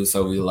do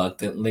so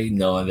reluctantly,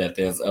 knowing that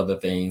there's other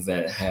things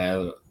that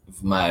have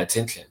my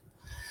attention.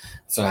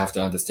 So I have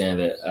to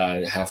understand that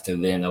I have to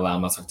then allow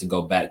myself to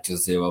go back to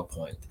 0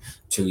 point,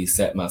 to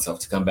reset myself,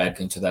 to come back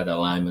into that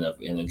alignment of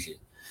energy.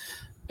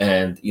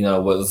 And,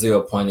 what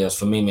 0 point is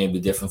for me may be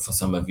different for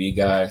some of you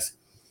guys.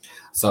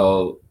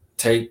 So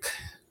take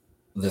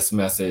this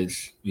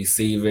message,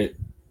 receive it,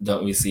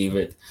 don't receive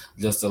it,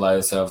 just allow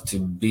yourself to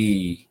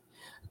be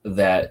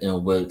that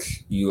in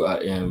which you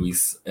are in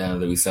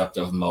the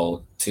receptive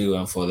mode too.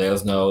 And for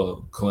there's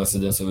no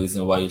coincidence or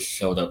reason why you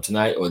showed up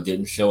tonight or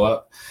didn't show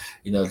up.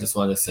 Just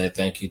want to say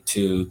thank you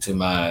to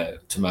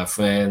my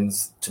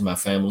friends, to my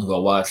family who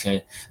are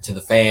watching, to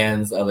the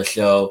fans of the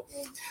show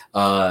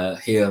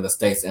here in the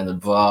States and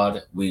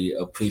abroad. We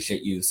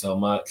appreciate you so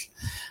much.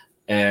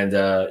 And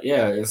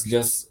it's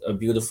just a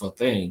beautiful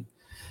thing.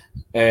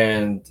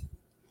 And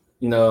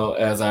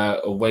as I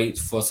wait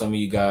for some of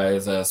you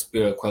guys'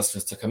 spirit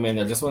questions to come in,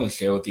 I just want to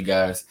share with you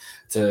guys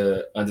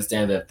to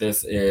understand that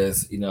this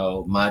is,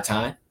 my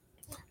time,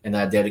 and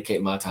I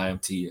dedicate my time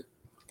to you.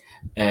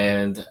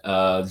 And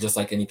just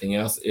like anything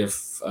else,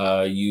 if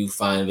you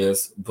find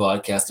this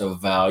broadcast of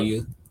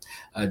value,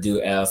 I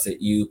do ask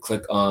that you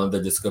click on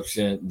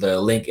the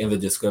link in the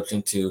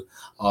description to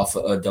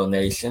offer a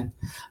donation,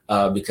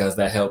 because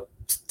that helps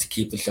to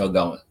keep the show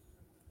going.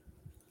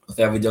 With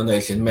every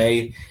donation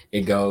made,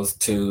 it goes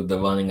to the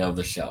running of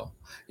the show.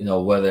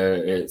 Whether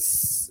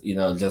it's,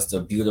 just a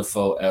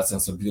beautiful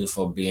essence, a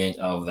beautiful being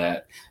of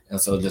that. And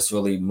so it just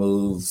really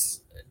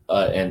moves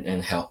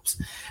and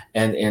helps.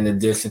 And in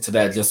addition to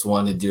that, just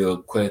want to do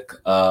a quick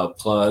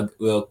plug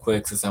real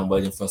quick since I'm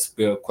waiting for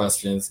spirit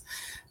questions.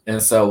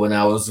 And so when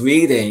I was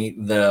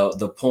reading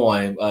the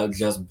poem,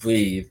 Just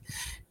Breathe,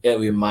 it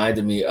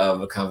reminded me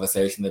of a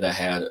conversation that I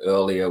had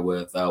earlier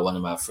with one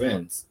of my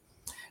friends.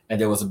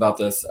 And it was about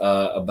this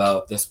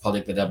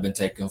product that I've been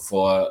taking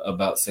for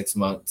about 6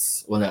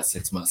 months. Well, not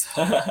 6 months,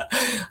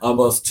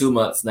 almost 2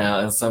 months now.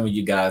 And some of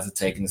you guys are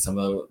taking, some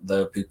of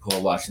the people who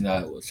are watching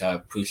that, which I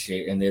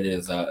appreciate. And it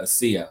is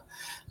ASEA.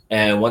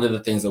 And one of the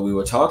things that we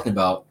were talking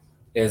about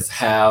is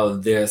how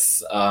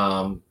this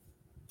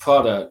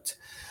product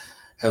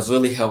has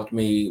really helped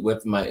me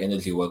with my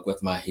energy work,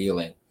 with my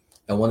healing.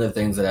 And one of the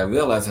things that I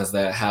realized is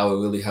that how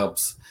it really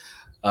helps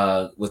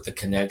with the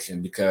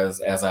connection, because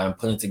as I'm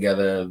putting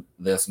together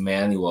this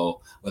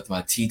manual with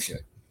my teacher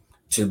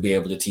to be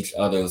able to teach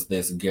others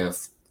this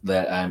gift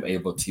that I'm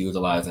able to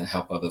utilize and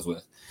help others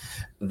with,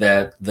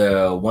 that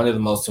one of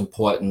the most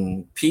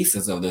important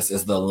pieces of this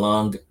is the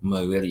lung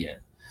meridian.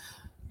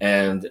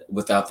 And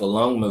without the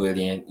lung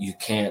meridian, you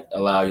can't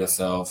allow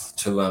yourself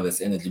to run this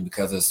energy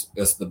because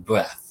it's the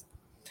breath.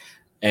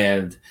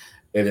 And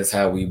it is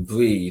how we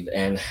breathe.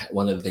 And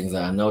one of the things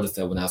that I noticed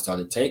that when I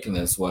started taking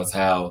this was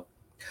how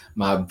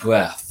my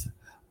breath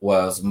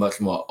was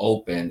much more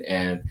open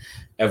and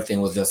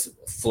everything was just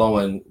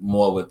flowing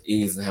more with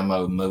ease, and how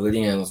my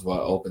meridians were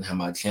open, how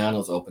my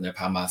channels open up,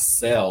 how my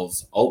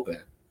cells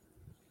open.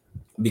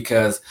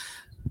 Because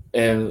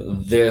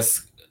in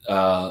this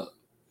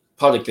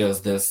product,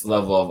 there's this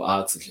level of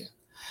oxygen,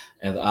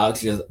 and the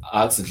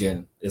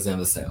oxygen is in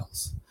the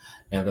cells.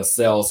 And the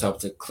cells help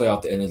to clear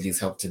out the energies,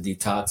 help to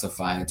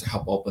detoxify, and to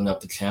help open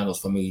up the channels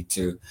for me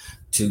to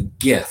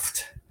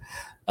gift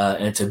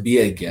and to be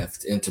a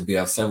gift and to be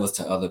of service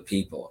to other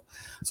people.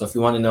 So if you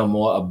want to know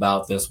more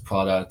about this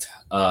product,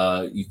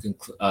 you can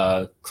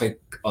click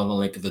on the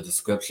link in the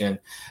description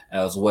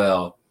as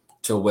well,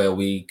 to where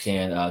we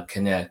can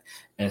connect,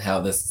 and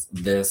how this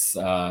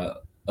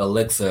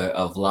elixir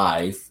of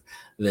life,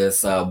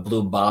 this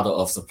blue bottle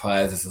of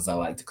surprises, as I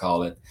like to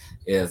call it,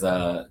 is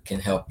can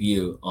help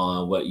you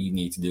on what you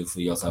need to do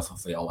for yourself and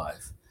for your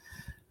life.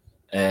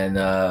 And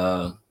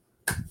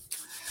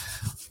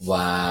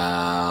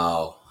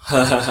wow.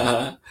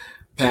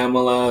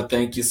 Pamela,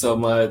 thank you so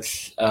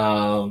much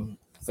for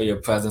your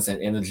presence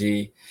and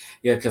energy.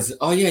 Yeah, because,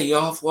 oh yeah, you're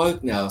off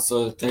work now.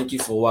 So thank you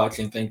for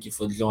watching. Thank you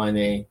for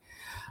joining.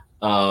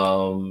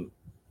 Deborah,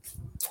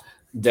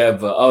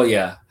 oh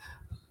yeah.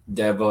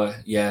 Deborah,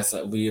 yes,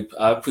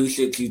 I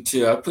appreciate you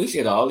too. I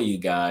appreciate all of you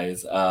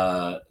guys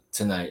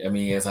tonight. I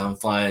mean, as I'm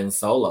flying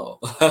solo.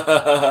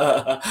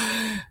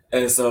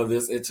 And so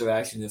this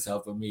interaction is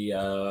helping me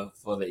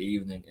for the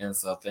evening. And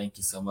so thank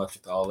you so much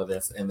for all of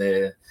this. And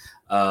then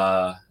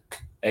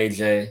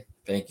AJ,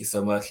 thank you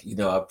so much. You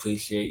know, I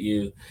appreciate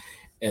you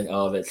and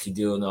all that you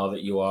do and all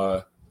that you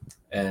are.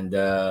 And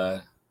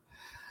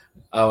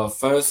our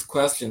first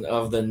question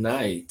of the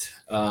night.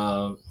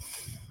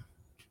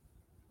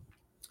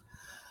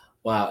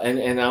 Wow,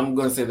 and I'm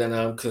going to say that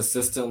I'm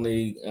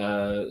consistently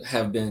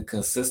have been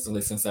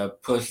consistently, since I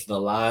pushed the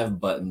live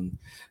button,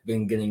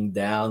 been getting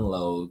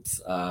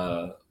downloads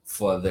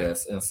for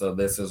this, and so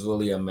this is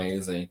really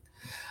amazing.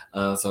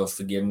 So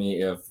forgive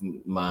me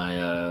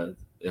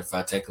if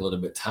I take a little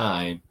bit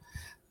time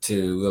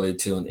to really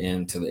tune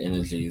into the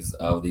energies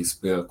of these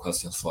spirit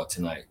questions for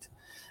tonight.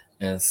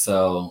 And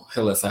so,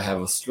 Hillis, I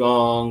have a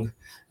strong,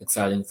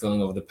 exciting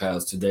feeling over the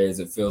past 2 days.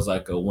 It feels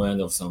like a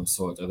win of some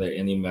sort. Are there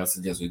any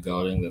messages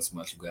regarding this?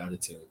 Much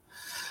gratitude.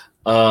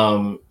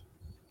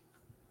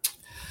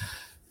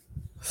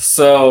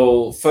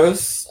 So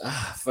first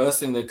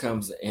thing that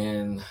comes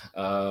in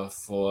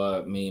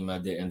for me, my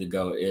dear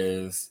Indigo,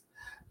 is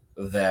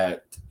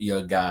that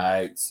your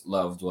guides,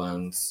 loved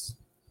ones,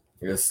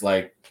 it's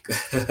like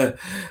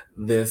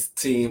this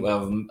team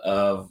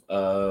of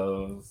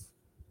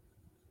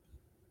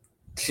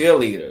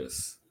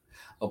cheerleaders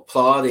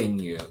applauding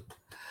you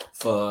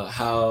for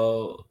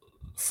how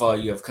far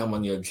you have come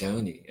on your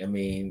journey. I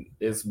mean,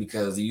 it's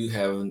because you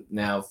have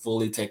now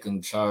fully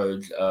taken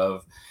charge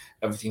of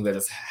everything that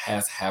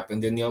has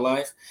happened in your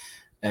life,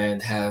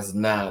 and has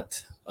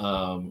not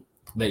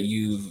that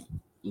you've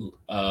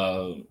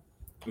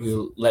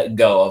you let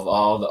go of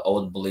all the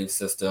old belief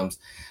systems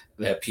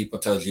that people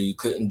told you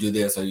couldn't do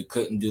this or you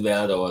couldn't do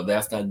that, or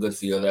that's not good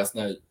for you, or that's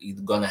not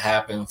going to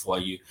happen for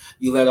you.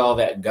 You let all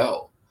that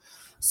go.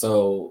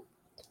 So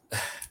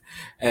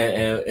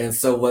and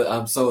so what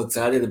I'm so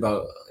excited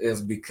about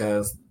is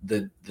because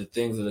the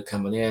things that are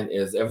coming in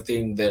is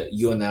everything that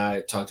you and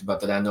I talked about,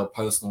 that I know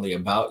personally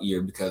about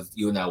you because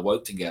you and I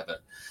work together,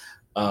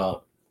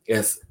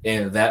 is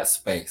in that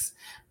space.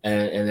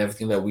 And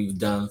everything that we've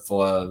done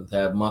for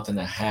that month and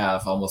a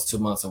half, almost 2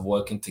 months of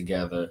working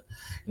together,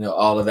 you know,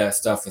 all of that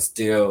stuff is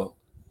still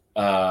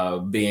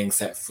being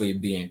set free,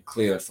 being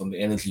cleared from the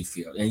energy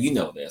field. And you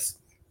know this.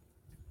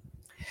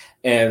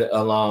 And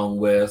along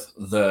with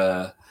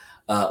the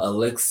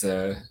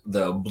elixir,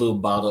 the blue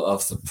bottle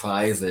of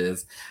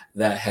surprises,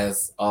 that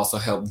has also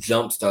helped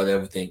jumpstart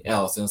everything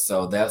else. And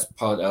so that's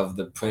part of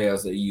the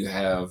prayers that you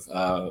have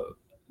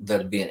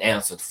that are being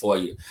answered for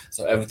you.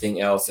 So everything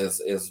else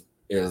is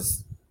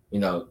you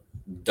know,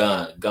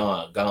 done,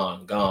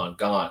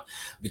 gone,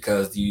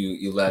 because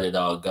you let it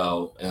all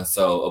go. And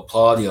so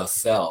applaud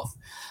yourself.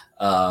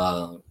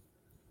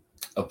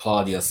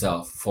 Applaud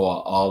yourself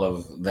for all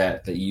of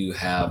that you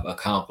have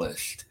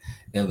accomplished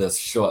in this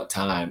short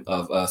time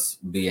of us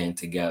being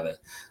together.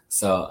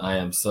 So I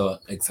am so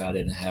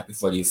excited and happy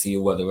for you to see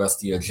where the rest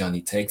of your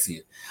journey takes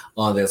you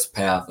on this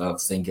path of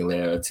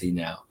singularity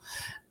now.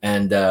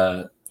 And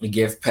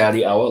give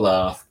Patty our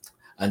love.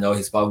 I know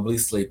he's probably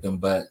sleeping,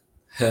 but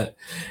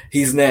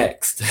he's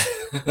next.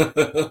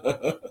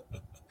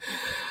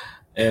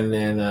 And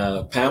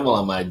then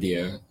Pamela, my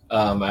dear,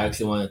 I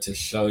actually wanted to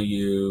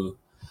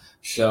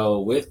show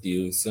with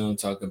you soon,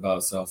 talk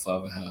about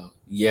self-love and how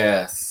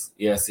yes.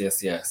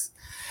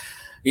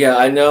 Yeah,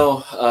 I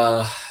know.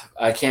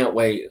 I can't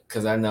wait,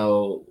 because I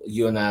know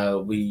you and I,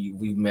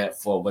 we met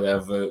for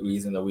whatever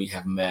reason that we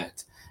have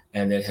met,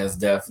 and it has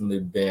definitely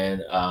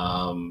been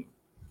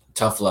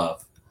tough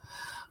love.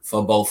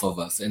 for both of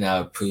us, and I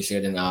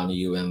appreciate and honor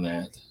you in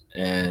that.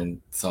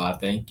 And so I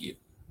thank you.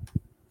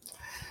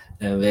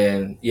 And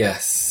then,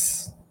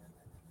 yes,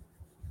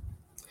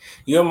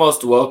 you're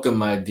most welcome,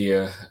 my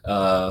dear.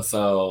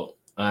 So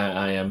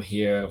I am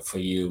here for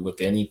you with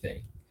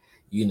anything.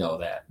 You know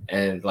that.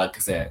 And like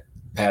I said,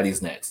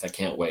 Patty's next. I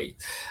can't wait.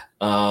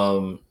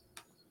 Um,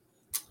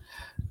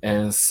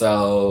 and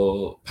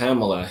so,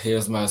 Pamela,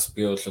 here's my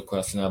spiritual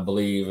question. I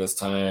believe it's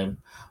time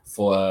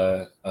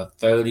for a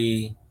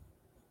 30B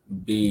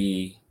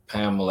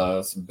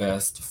Pamela's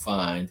best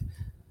find.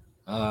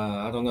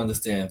 I don't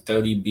understand.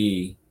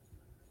 30B.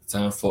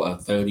 Time for a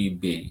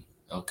 30B.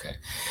 Okay.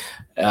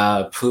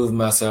 Proved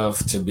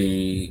myself to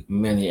be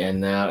many, and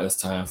now it's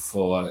time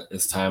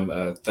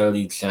a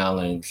 30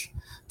 challenge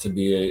to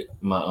be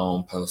my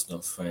own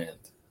personal friend.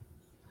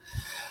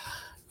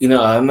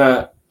 I'm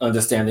not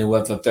understanding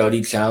what the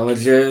 30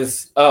 challenge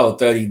is. Oh,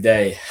 30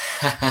 day.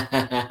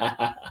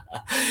 And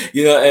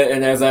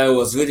as I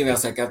was reading, I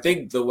was like, I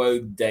think the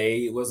word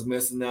day was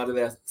missing out of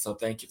that. So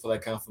thank you for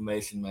that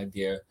confirmation, my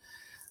dear.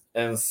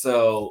 And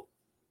so,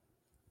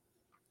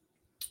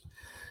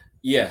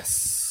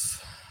 yes,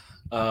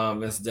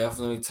 it's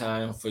definitely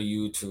time for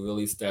you to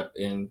really step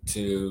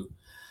into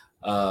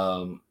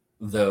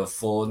the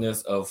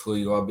fullness of who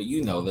you are. But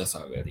you know this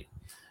already.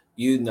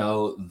 You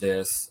know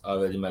this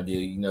already, my dear.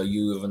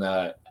 You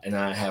and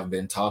I have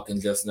been talking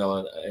just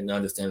now and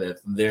understand that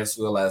this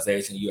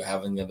realization you're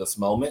having in this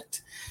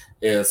moment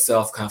is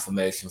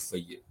self-confirmation for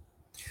you.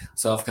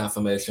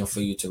 Self-confirmation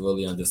for you to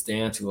really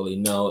understand, to really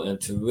know, and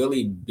to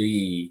really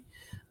be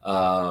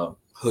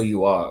who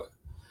you are.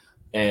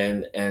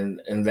 And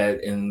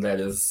that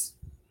is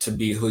to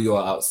be who you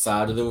are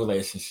outside of the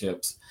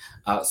relationships,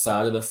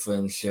 outside of the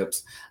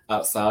friendships,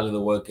 outside of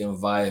the work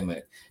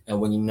environment.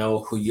 And when you know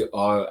who you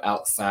are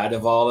outside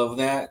of all of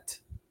that,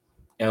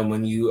 and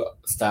when you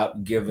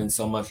stop giving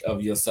so much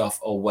of yourself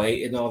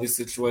away in all these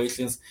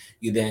situations,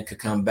 you then could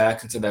come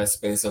back into that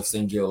space of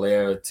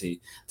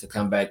singularity, to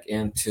come back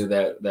into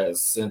that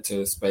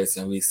center space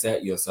and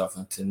reset yourself,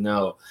 and to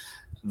know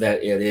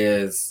that it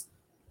is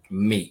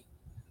me,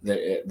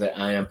 that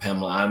I am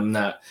Pamela. I'm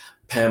not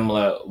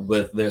Pamela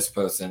with this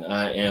person.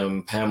 I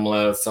am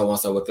Pamela so and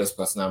so with this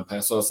person. I'm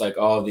Pamela. So it's like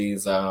all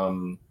these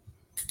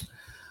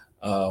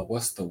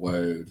what's the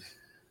word?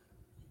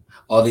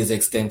 All these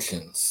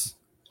extensions.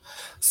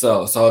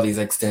 So all these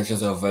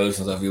extensions or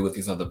versions of you with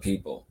these other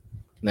people.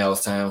 Now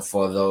it's time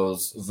for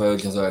those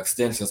versions or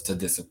extensions to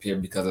disappear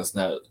because it's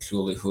not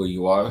truly who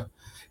you are.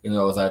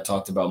 As I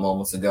talked about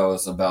moments ago,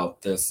 it's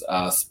about this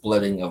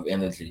splitting of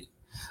energy.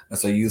 And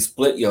so you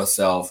split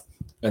yourself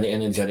on the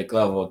energetic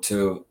level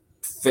to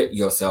fit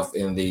yourself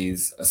in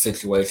these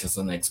situations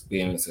and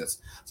experiences.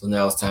 So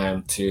now it's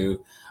time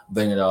to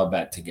bring it all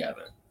back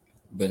together,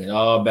 bring it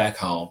all back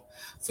home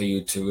for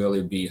you to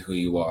really be who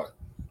you are.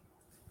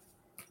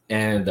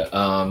 And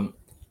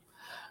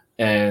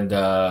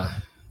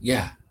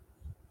yeah,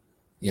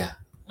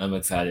 I'm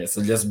excited.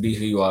 So just be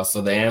who you are.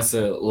 So the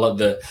answer,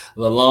 the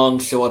long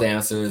short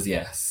answer is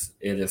yes.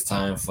 It is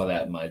time for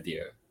that, my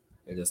dear.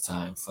 It is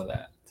time for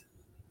that.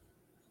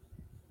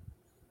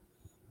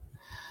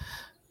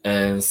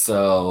 And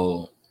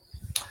so,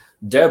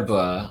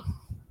 Deborah,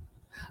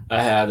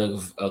 I had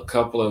a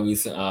couple of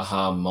recent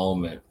aha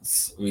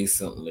moments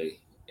recently.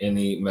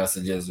 Any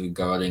messages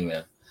regarding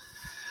them?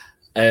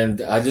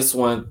 And I just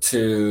want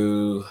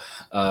to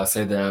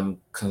say that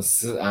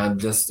I'm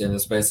just in the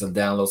space of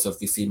download. So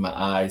if you see my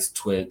eyes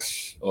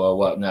twitch or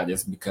whatnot,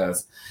 it's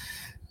because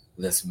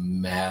this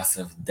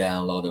massive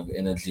download of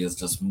energy is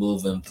just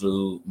moving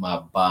through my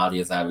body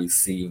as I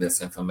receive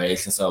this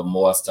information. So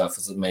more stuff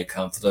may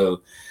come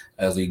through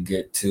as we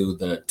get to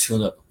the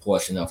tune-up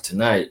portion of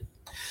tonight.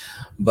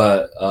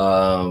 But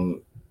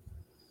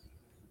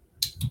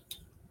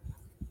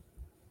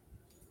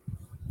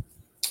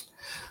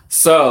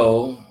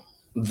so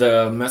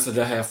the message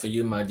I have for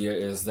you, my dear,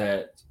 is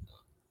that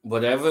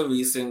whatever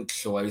recent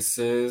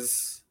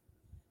choices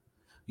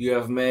you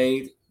have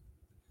made,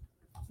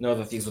 know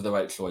that these are the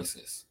right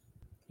choices.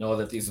 Know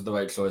that these are the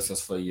right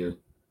choices for you.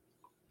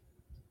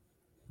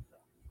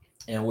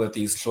 And with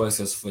these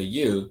choices for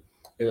you,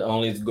 it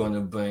only is going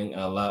to bring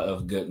a lot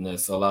of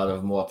goodness, a lot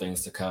of more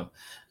things to come,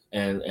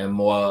 and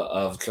more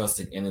of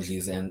trusting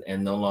energies,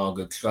 and no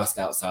longer trust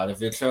outside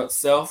of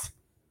yourself,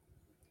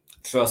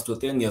 trust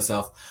within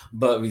yourself,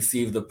 but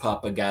receive the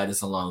proper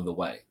guidance along the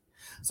way.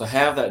 So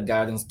have that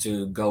guidance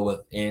to go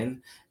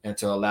within and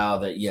to allow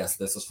that, yes,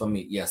 this is for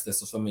me. Yes,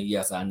 this is for me.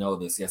 Yes, I know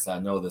this. Yes, I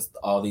know this.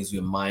 All these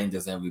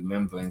reminders and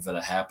rememberings that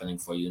are happening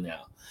for you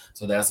now.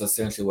 So that's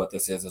essentially what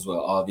this is as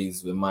well. All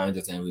these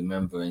reminders and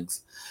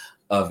rememberings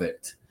of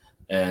it.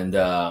 And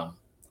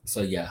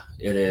so, yeah,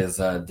 it is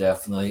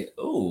definitely,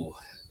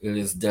 it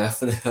is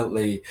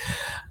definitely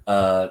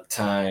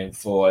time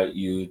for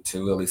you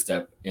to really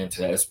step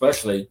into that,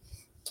 especially,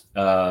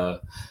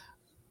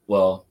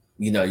 well,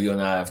 you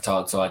and I have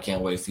talked, so I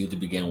can't wait for you to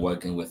begin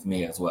working with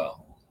me as well.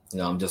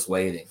 I'm just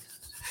waiting,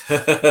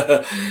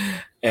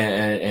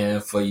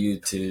 and for you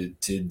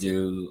to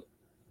do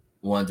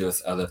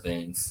wondrous other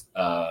things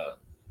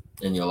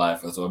in your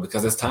life as well,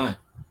 because it's time.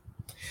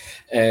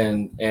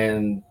 And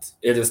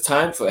it is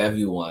time for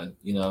everyone,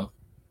 you know.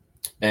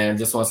 And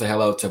just want to say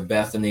hello to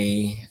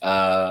Bethany.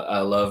 I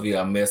love you.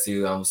 I miss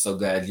you. I'm so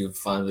glad you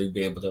finally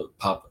be able to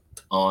pop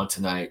on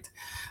tonight.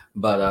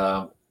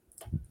 But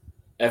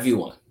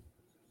everyone,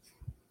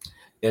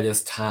 it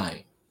is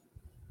time.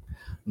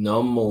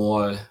 No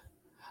more,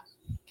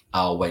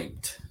 I'll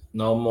wait.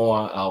 No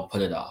more, I'll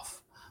put it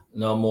off.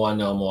 No more,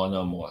 no more,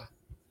 no more.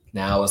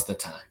 Now is the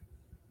time.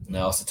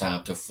 Now is the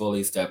time to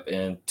fully step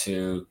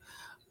into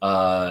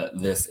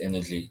this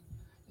energy.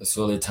 It's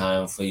really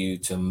time for you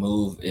to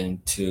move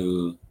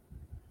into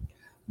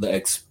the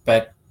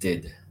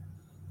expected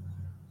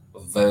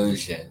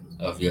version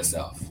of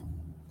yourself.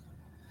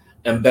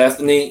 And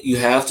Bethany, you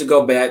have to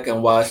go back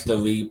and watch the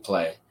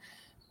replay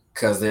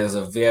because there's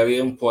a very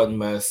important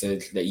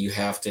message that you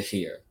have to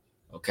hear.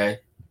 Okay?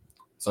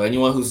 So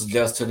anyone who's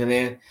just tuning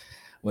in,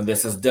 when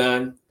this is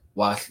done,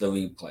 watch the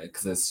replay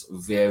because it's a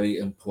very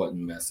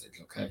important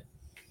message. Okay?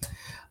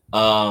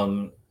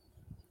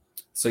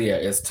 So yeah,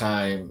 it's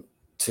time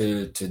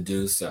to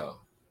do so.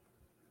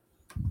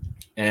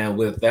 And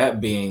with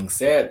that being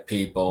said,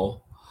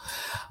 people,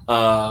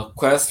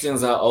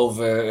 questions are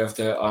over. If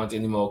there aren't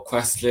any more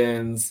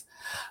questions,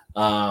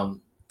 so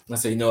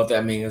you know what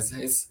that means.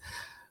 It's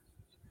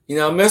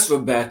Miss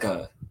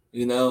Rebecca.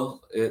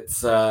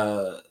 It's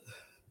time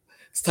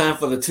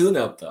for the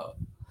tune-up though.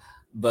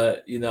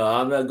 But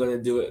I'm not gonna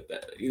do it.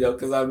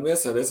 Because I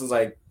miss her. This is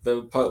like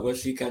the part where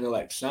she kind of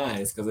like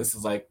shines because this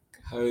is like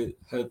her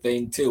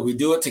thing too. We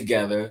do it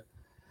together.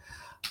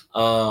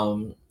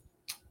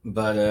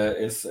 But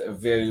it's a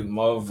very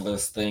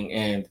marvelous thing,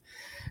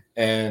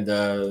 and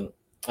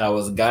I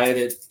was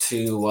guided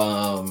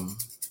to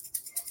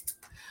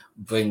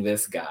bring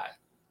this guy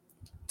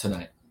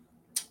tonight.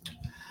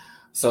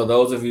 So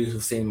those of you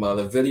who've seen my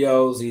other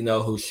videos, you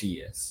know who she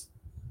is.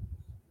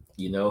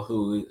 You know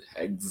who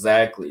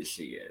exactly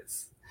she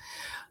is.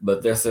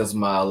 But this is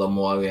my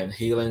Lemurian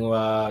healing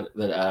rod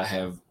that I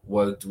have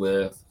worked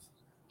with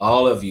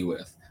all of you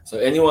with. So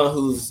anyone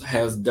who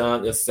has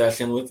done a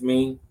session with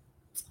me,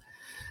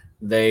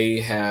 they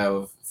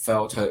have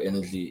felt her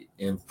energy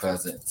in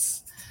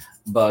presence.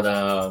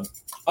 But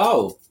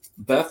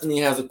Bethany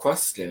has a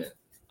question.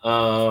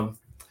 So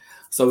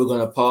we're going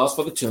to pause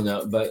for the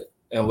tune-up,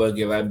 and we'll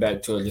get right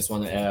back to it. I just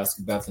want to ask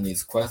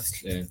Bethany's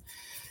question.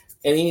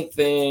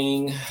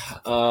 Anything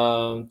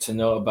to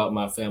know about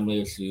my family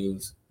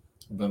issues?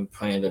 I've been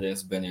praying that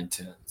it's been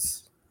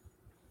intense.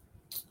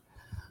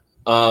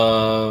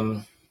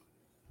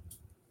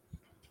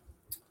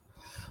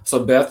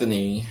 So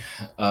Bethany,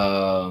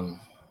 the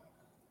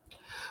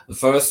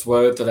first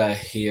word that I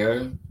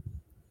hear,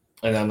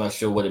 and I'm not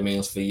sure what it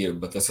means for you,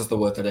 but this is the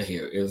word that I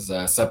hear, is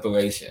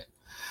separation.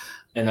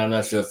 And I'm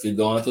not sure if you're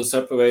going through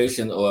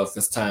separation or if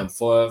it's time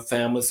for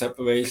family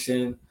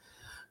separation.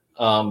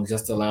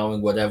 Just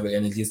allowing whatever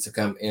energies to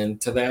come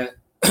into that.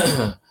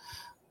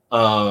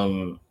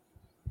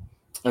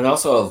 And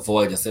also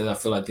avoidance. And I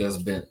feel like there's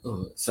been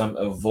some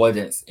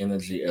avoidance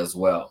energy as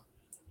well.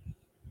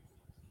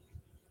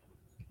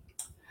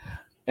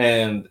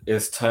 And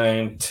it's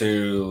time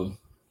to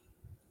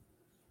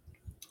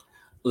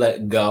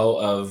let go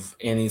of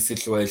any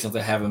situations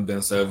that haven't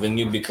been serving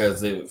you because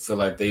they feel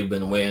like they've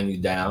been weighing you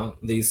down.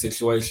 These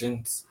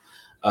situations,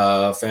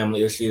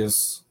 family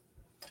issues,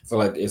 feel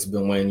like it's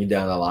been weighing you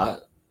down a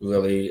lot,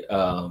 really,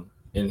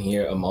 in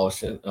here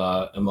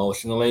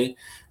emotionally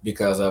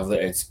because of the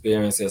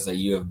experiences that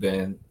you have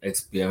been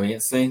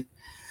experiencing.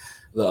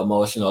 The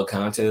emotional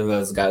content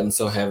has gotten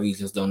so heavy, you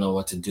just don't know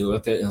what to do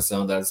with it. And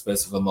so in that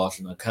space of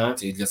emotional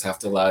content, you just have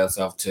to allow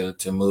yourself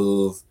to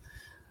move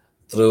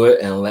through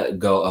it and let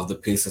go of the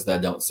pieces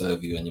that don't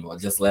serve you anymore.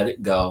 Just let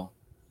it go.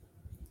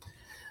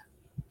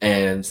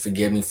 And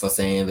forgive me for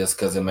saying this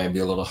because it may be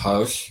a little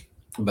harsh,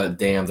 but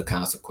damn the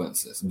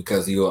consequences,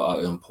 because you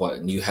are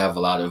important. You have a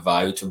lot of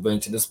value to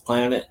bring to this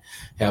planet,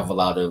 have a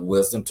lot of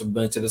wisdom to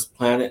bring to this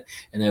planet,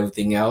 and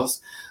everything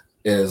else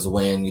is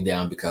weighing you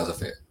down because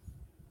of it.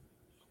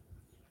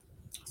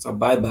 So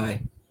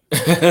bye-bye.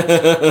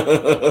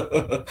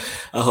 I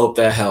hope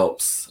that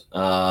helps.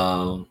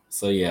 So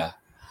yeah.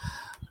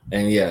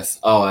 And yes.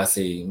 Oh, I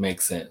see.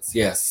 Makes sense.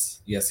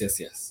 Yes.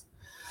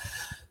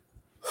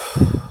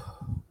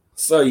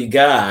 So you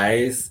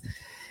guys,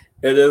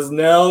 it is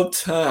now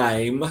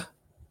time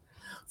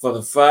for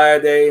the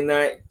Friday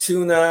night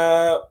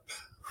tune-up.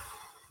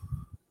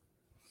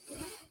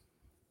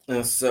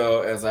 And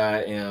so as I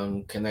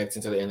am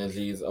connecting to the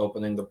energies,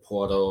 opening the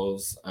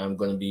portals, I'm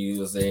going to be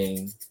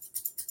using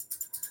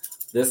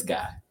this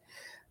guy,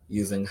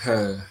 using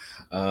her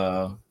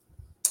to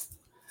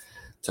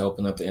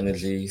open up the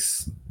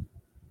energies.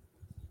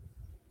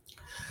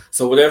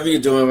 So whatever you're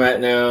doing right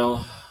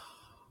now,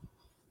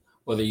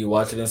 whether you're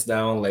watching this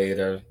down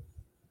later,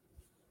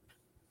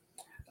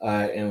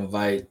 I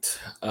invite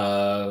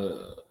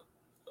the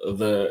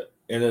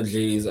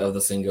energies of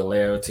the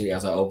singularity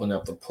as I open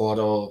up the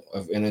portal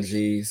of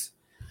energies.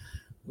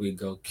 We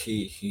go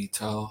Ki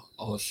Hito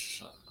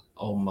Osha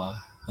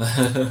Oma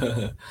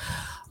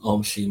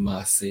Om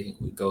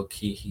Shimasi. We go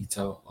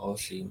Kihito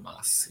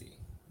Oshimasi.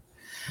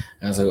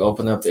 As we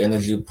open up the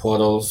energy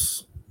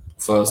portals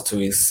for us to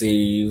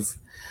receive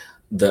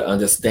the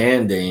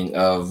understanding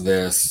of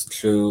this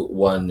true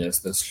oneness,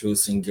 this true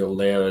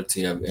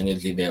singularity of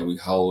energy that we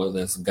hold,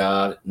 this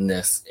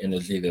Godness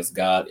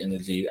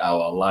energy,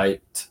 our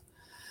light,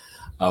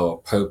 our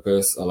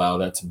purpose, allow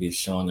that to be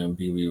shown and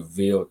be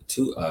revealed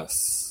to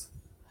us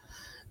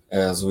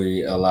as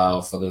we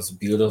allow for this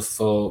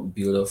beautiful,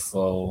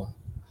 beautiful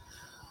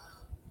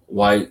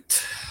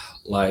white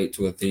light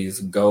with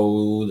these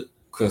gold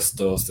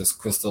crystals, this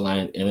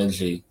crystalline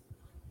energy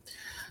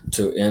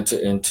to enter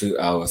into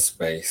our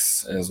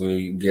space as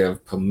we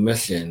give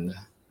permission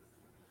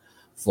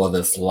for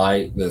this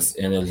light, this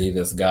energy,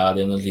 this God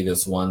energy,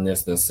 this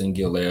oneness, this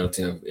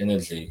singularity of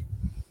energy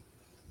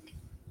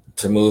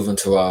to move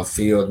into our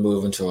field,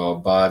 move into our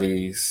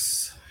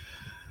bodies,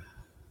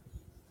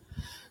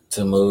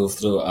 to move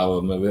through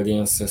our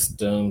meridian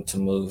system, to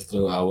move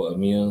through our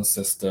immune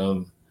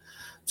system,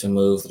 to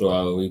move through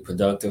our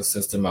reproductive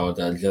system, our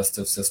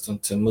digestive system,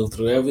 to move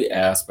through every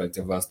aspect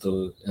of us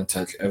and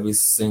touch every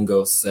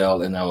single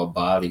cell in our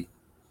body.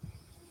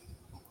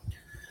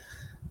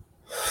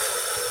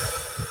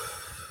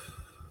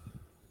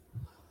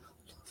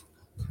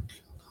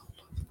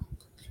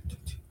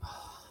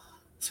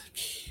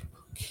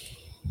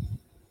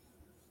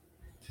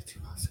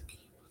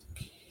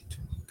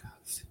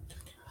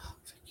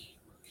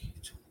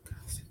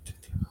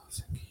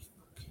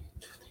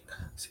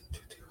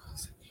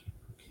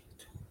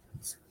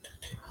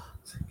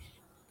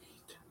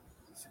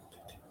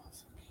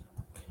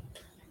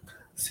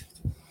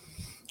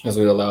 As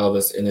we allow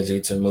this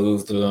energy to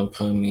move through and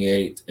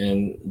permeate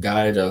and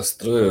guide us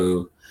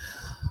through,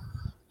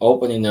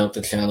 opening up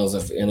the channels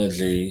of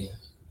energy,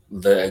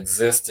 the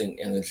existing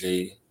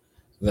energy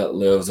that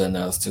lives in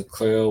us, to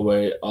clear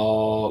away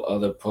all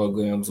other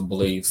programs,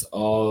 beliefs,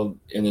 all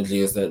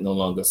energies that no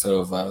longer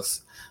serve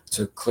us,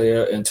 to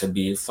clear and to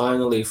be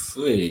finally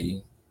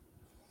free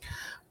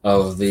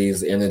of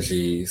these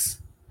energies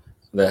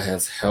that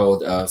has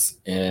held us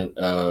in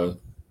a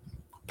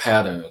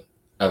pattern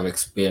of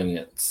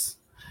experience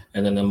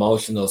and an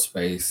emotional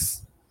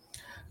space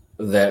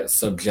that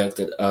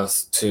subjected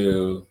us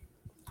to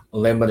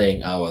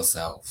limiting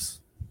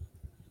ourselves,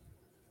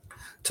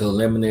 to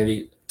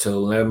eliminate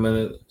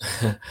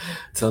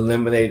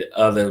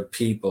other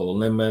people,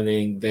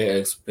 limiting their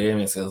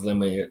experiences,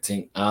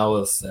 limiting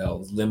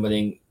ourselves,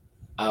 limiting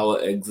our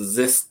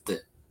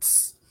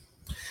existence.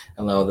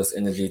 Allow this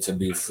energy to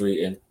be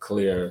free and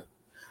clear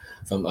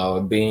from our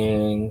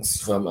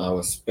beings, from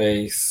our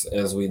space,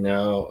 as we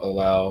now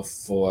allow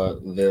for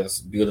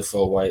this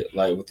beautiful white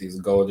light with these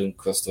golden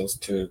crystals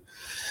to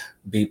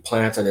be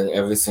planted in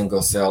every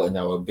single cell in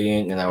our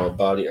being and our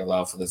body.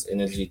 Allow for this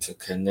energy to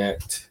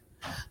connect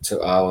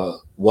to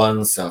our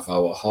one self,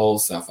 our whole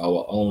self,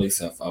 our only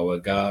self, our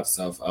God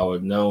self, our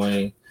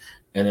knowing,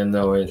 and in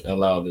knowing,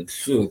 allow the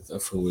truth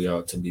of who we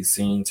are to be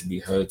seen, to be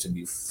heard, to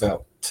be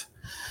felt.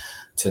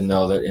 To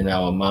know that in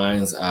our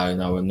mind's eye,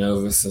 in our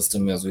nervous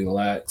system is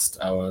relaxed,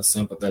 our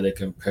sympathetic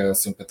and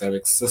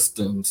parasympathetic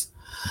systems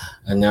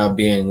are now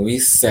being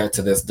reset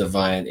to this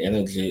divine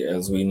energy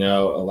as we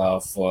now allow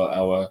for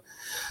our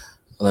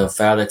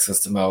lymphatic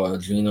system, our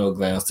adrenal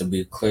glands to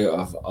be clear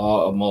of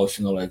all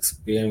emotional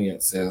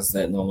experiences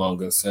that no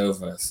longer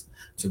serve us,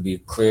 to be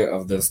clear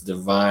of this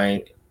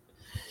divine,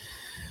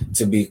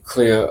 to be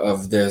clear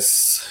of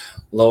this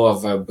lower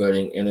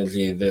vibrating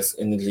energy, this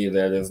energy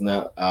that is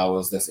not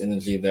ours, this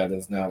energy that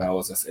is not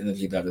ours, this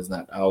energy that is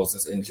not ours,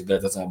 this energy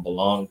that does not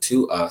belong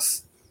to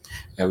us,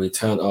 and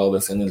return all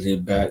this energy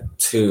back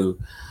to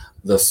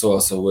the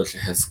source of which it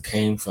has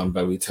came from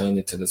by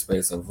returning to the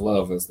space of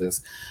love. As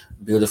this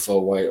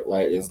beautiful white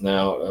light is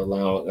now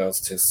allowing us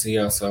to see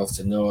ourselves,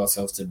 to know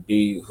ourselves, to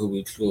be who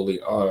we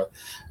truly are,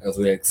 as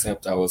we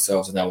accept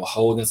ourselves in our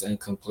wholeness and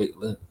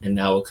completeness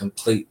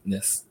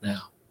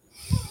now.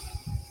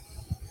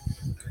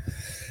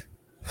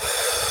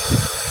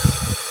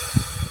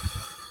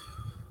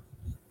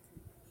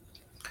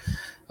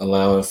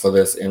 Allowing for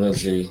this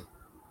energy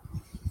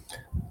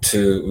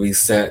to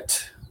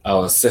reset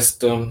our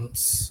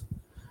systems,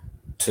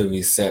 to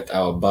reset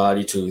our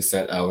body, to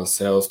reset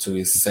ourselves, to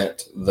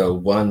reset the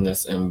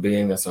oneness and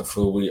beingness of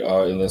who we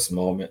are in this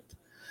moment.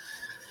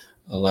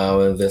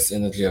 Allowing this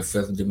energy of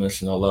fifth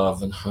dimensional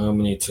love and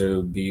harmony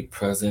to be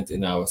present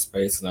in our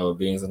space and our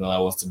beings, and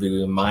allow us to be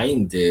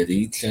reminded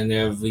each and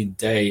every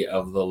day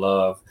of the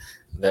love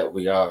that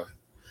we are.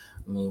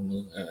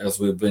 As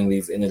we bring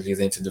these energies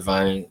into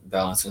divine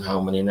balance and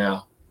harmony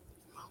now.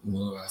 And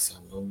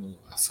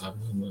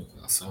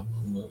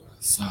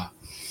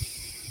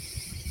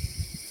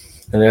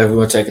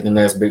everyone taking a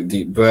nice big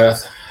deep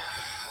breath.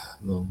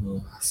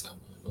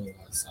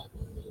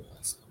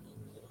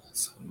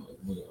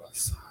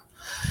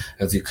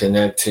 As you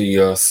connect to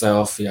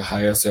yourself, your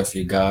higher self,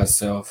 your God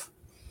self,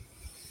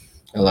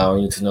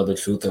 allowing you to know the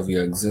truth of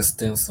your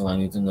existence,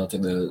 allowing you to know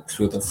the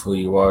truth of who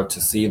you are,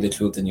 to see the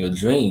truth in your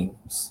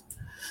dreams,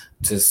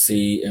 to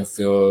see and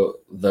feel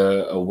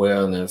the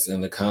awareness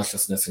and the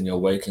consciousness in your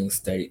waking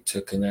state,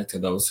 to connect to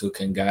those who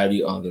can guide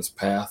you on this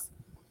path,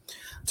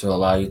 to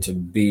allow you to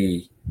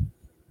be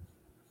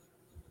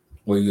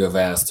where you have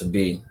asked to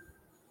be,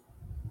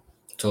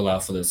 to allow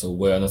for this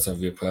awareness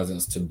of your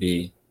presence to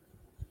be,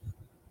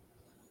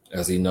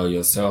 as you know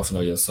yourself,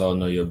 know your soul,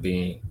 know your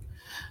being.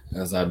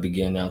 As I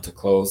begin now to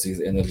close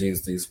these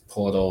energies, these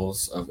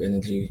portals of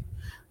energy,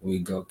 we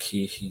go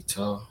ki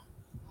hito,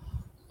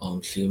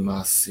 om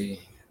shimasi.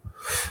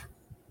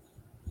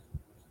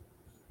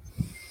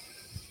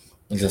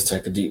 And just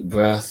take a deep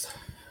breath,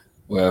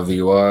 wherever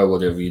you are,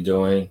 whatever you're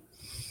doing.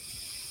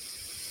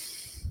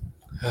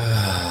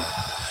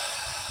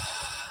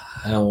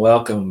 And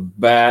welcome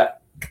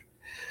back.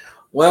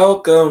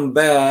 Welcome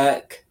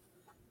back.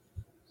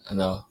 I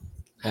know,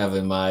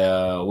 having my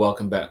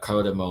welcome back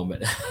Coda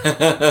moment.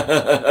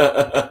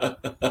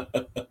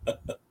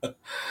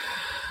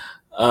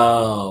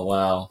 Oh,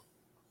 wow.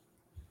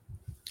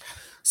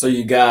 So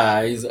you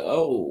guys,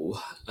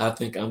 I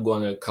think I'm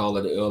going to call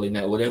it an early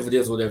night. Whatever it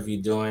is, whatever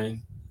you're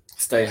doing,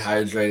 stay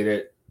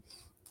hydrated,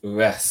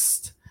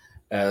 rest,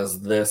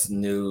 as this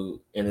new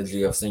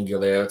energy of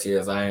singularity,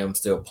 as I am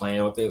still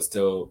playing with it,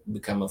 still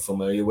becoming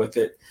familiar with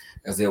it,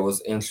 as it was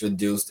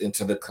introduced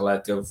into the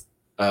collective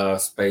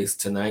space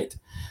tonight.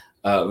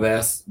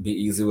 Rest, be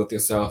easy with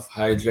yourself,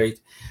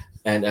 hydrate.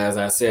 And as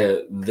I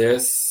said,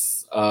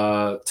 this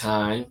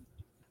time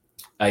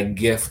I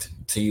gift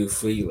to you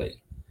freely.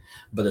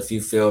 But if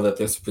you feel that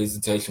this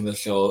presentation of the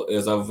show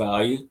is of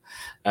value,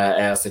 I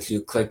ask that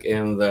you click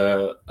in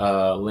the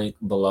link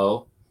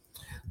below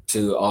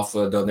to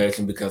offer a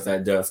donation, because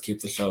that does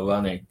keep the show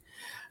running.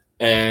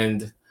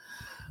 And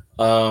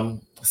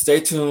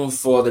stay tuned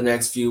for the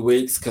next few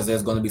weeks, because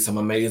there's going to be some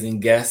amazing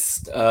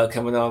guests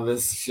coming on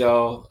this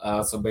show.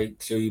 So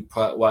make sure you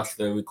watch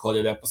the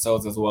recorded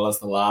episodes as well as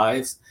the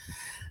lives.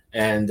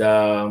 And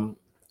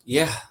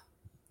yeah,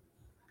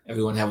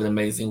 everyone have an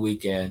amazing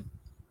weekend.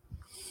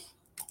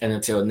 And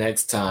until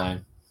next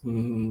time,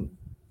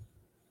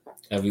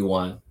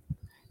 everyone,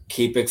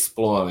 keep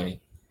exploring.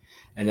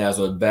 And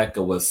as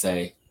Rebecca would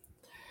say,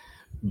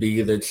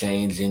 be the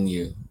change in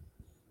you.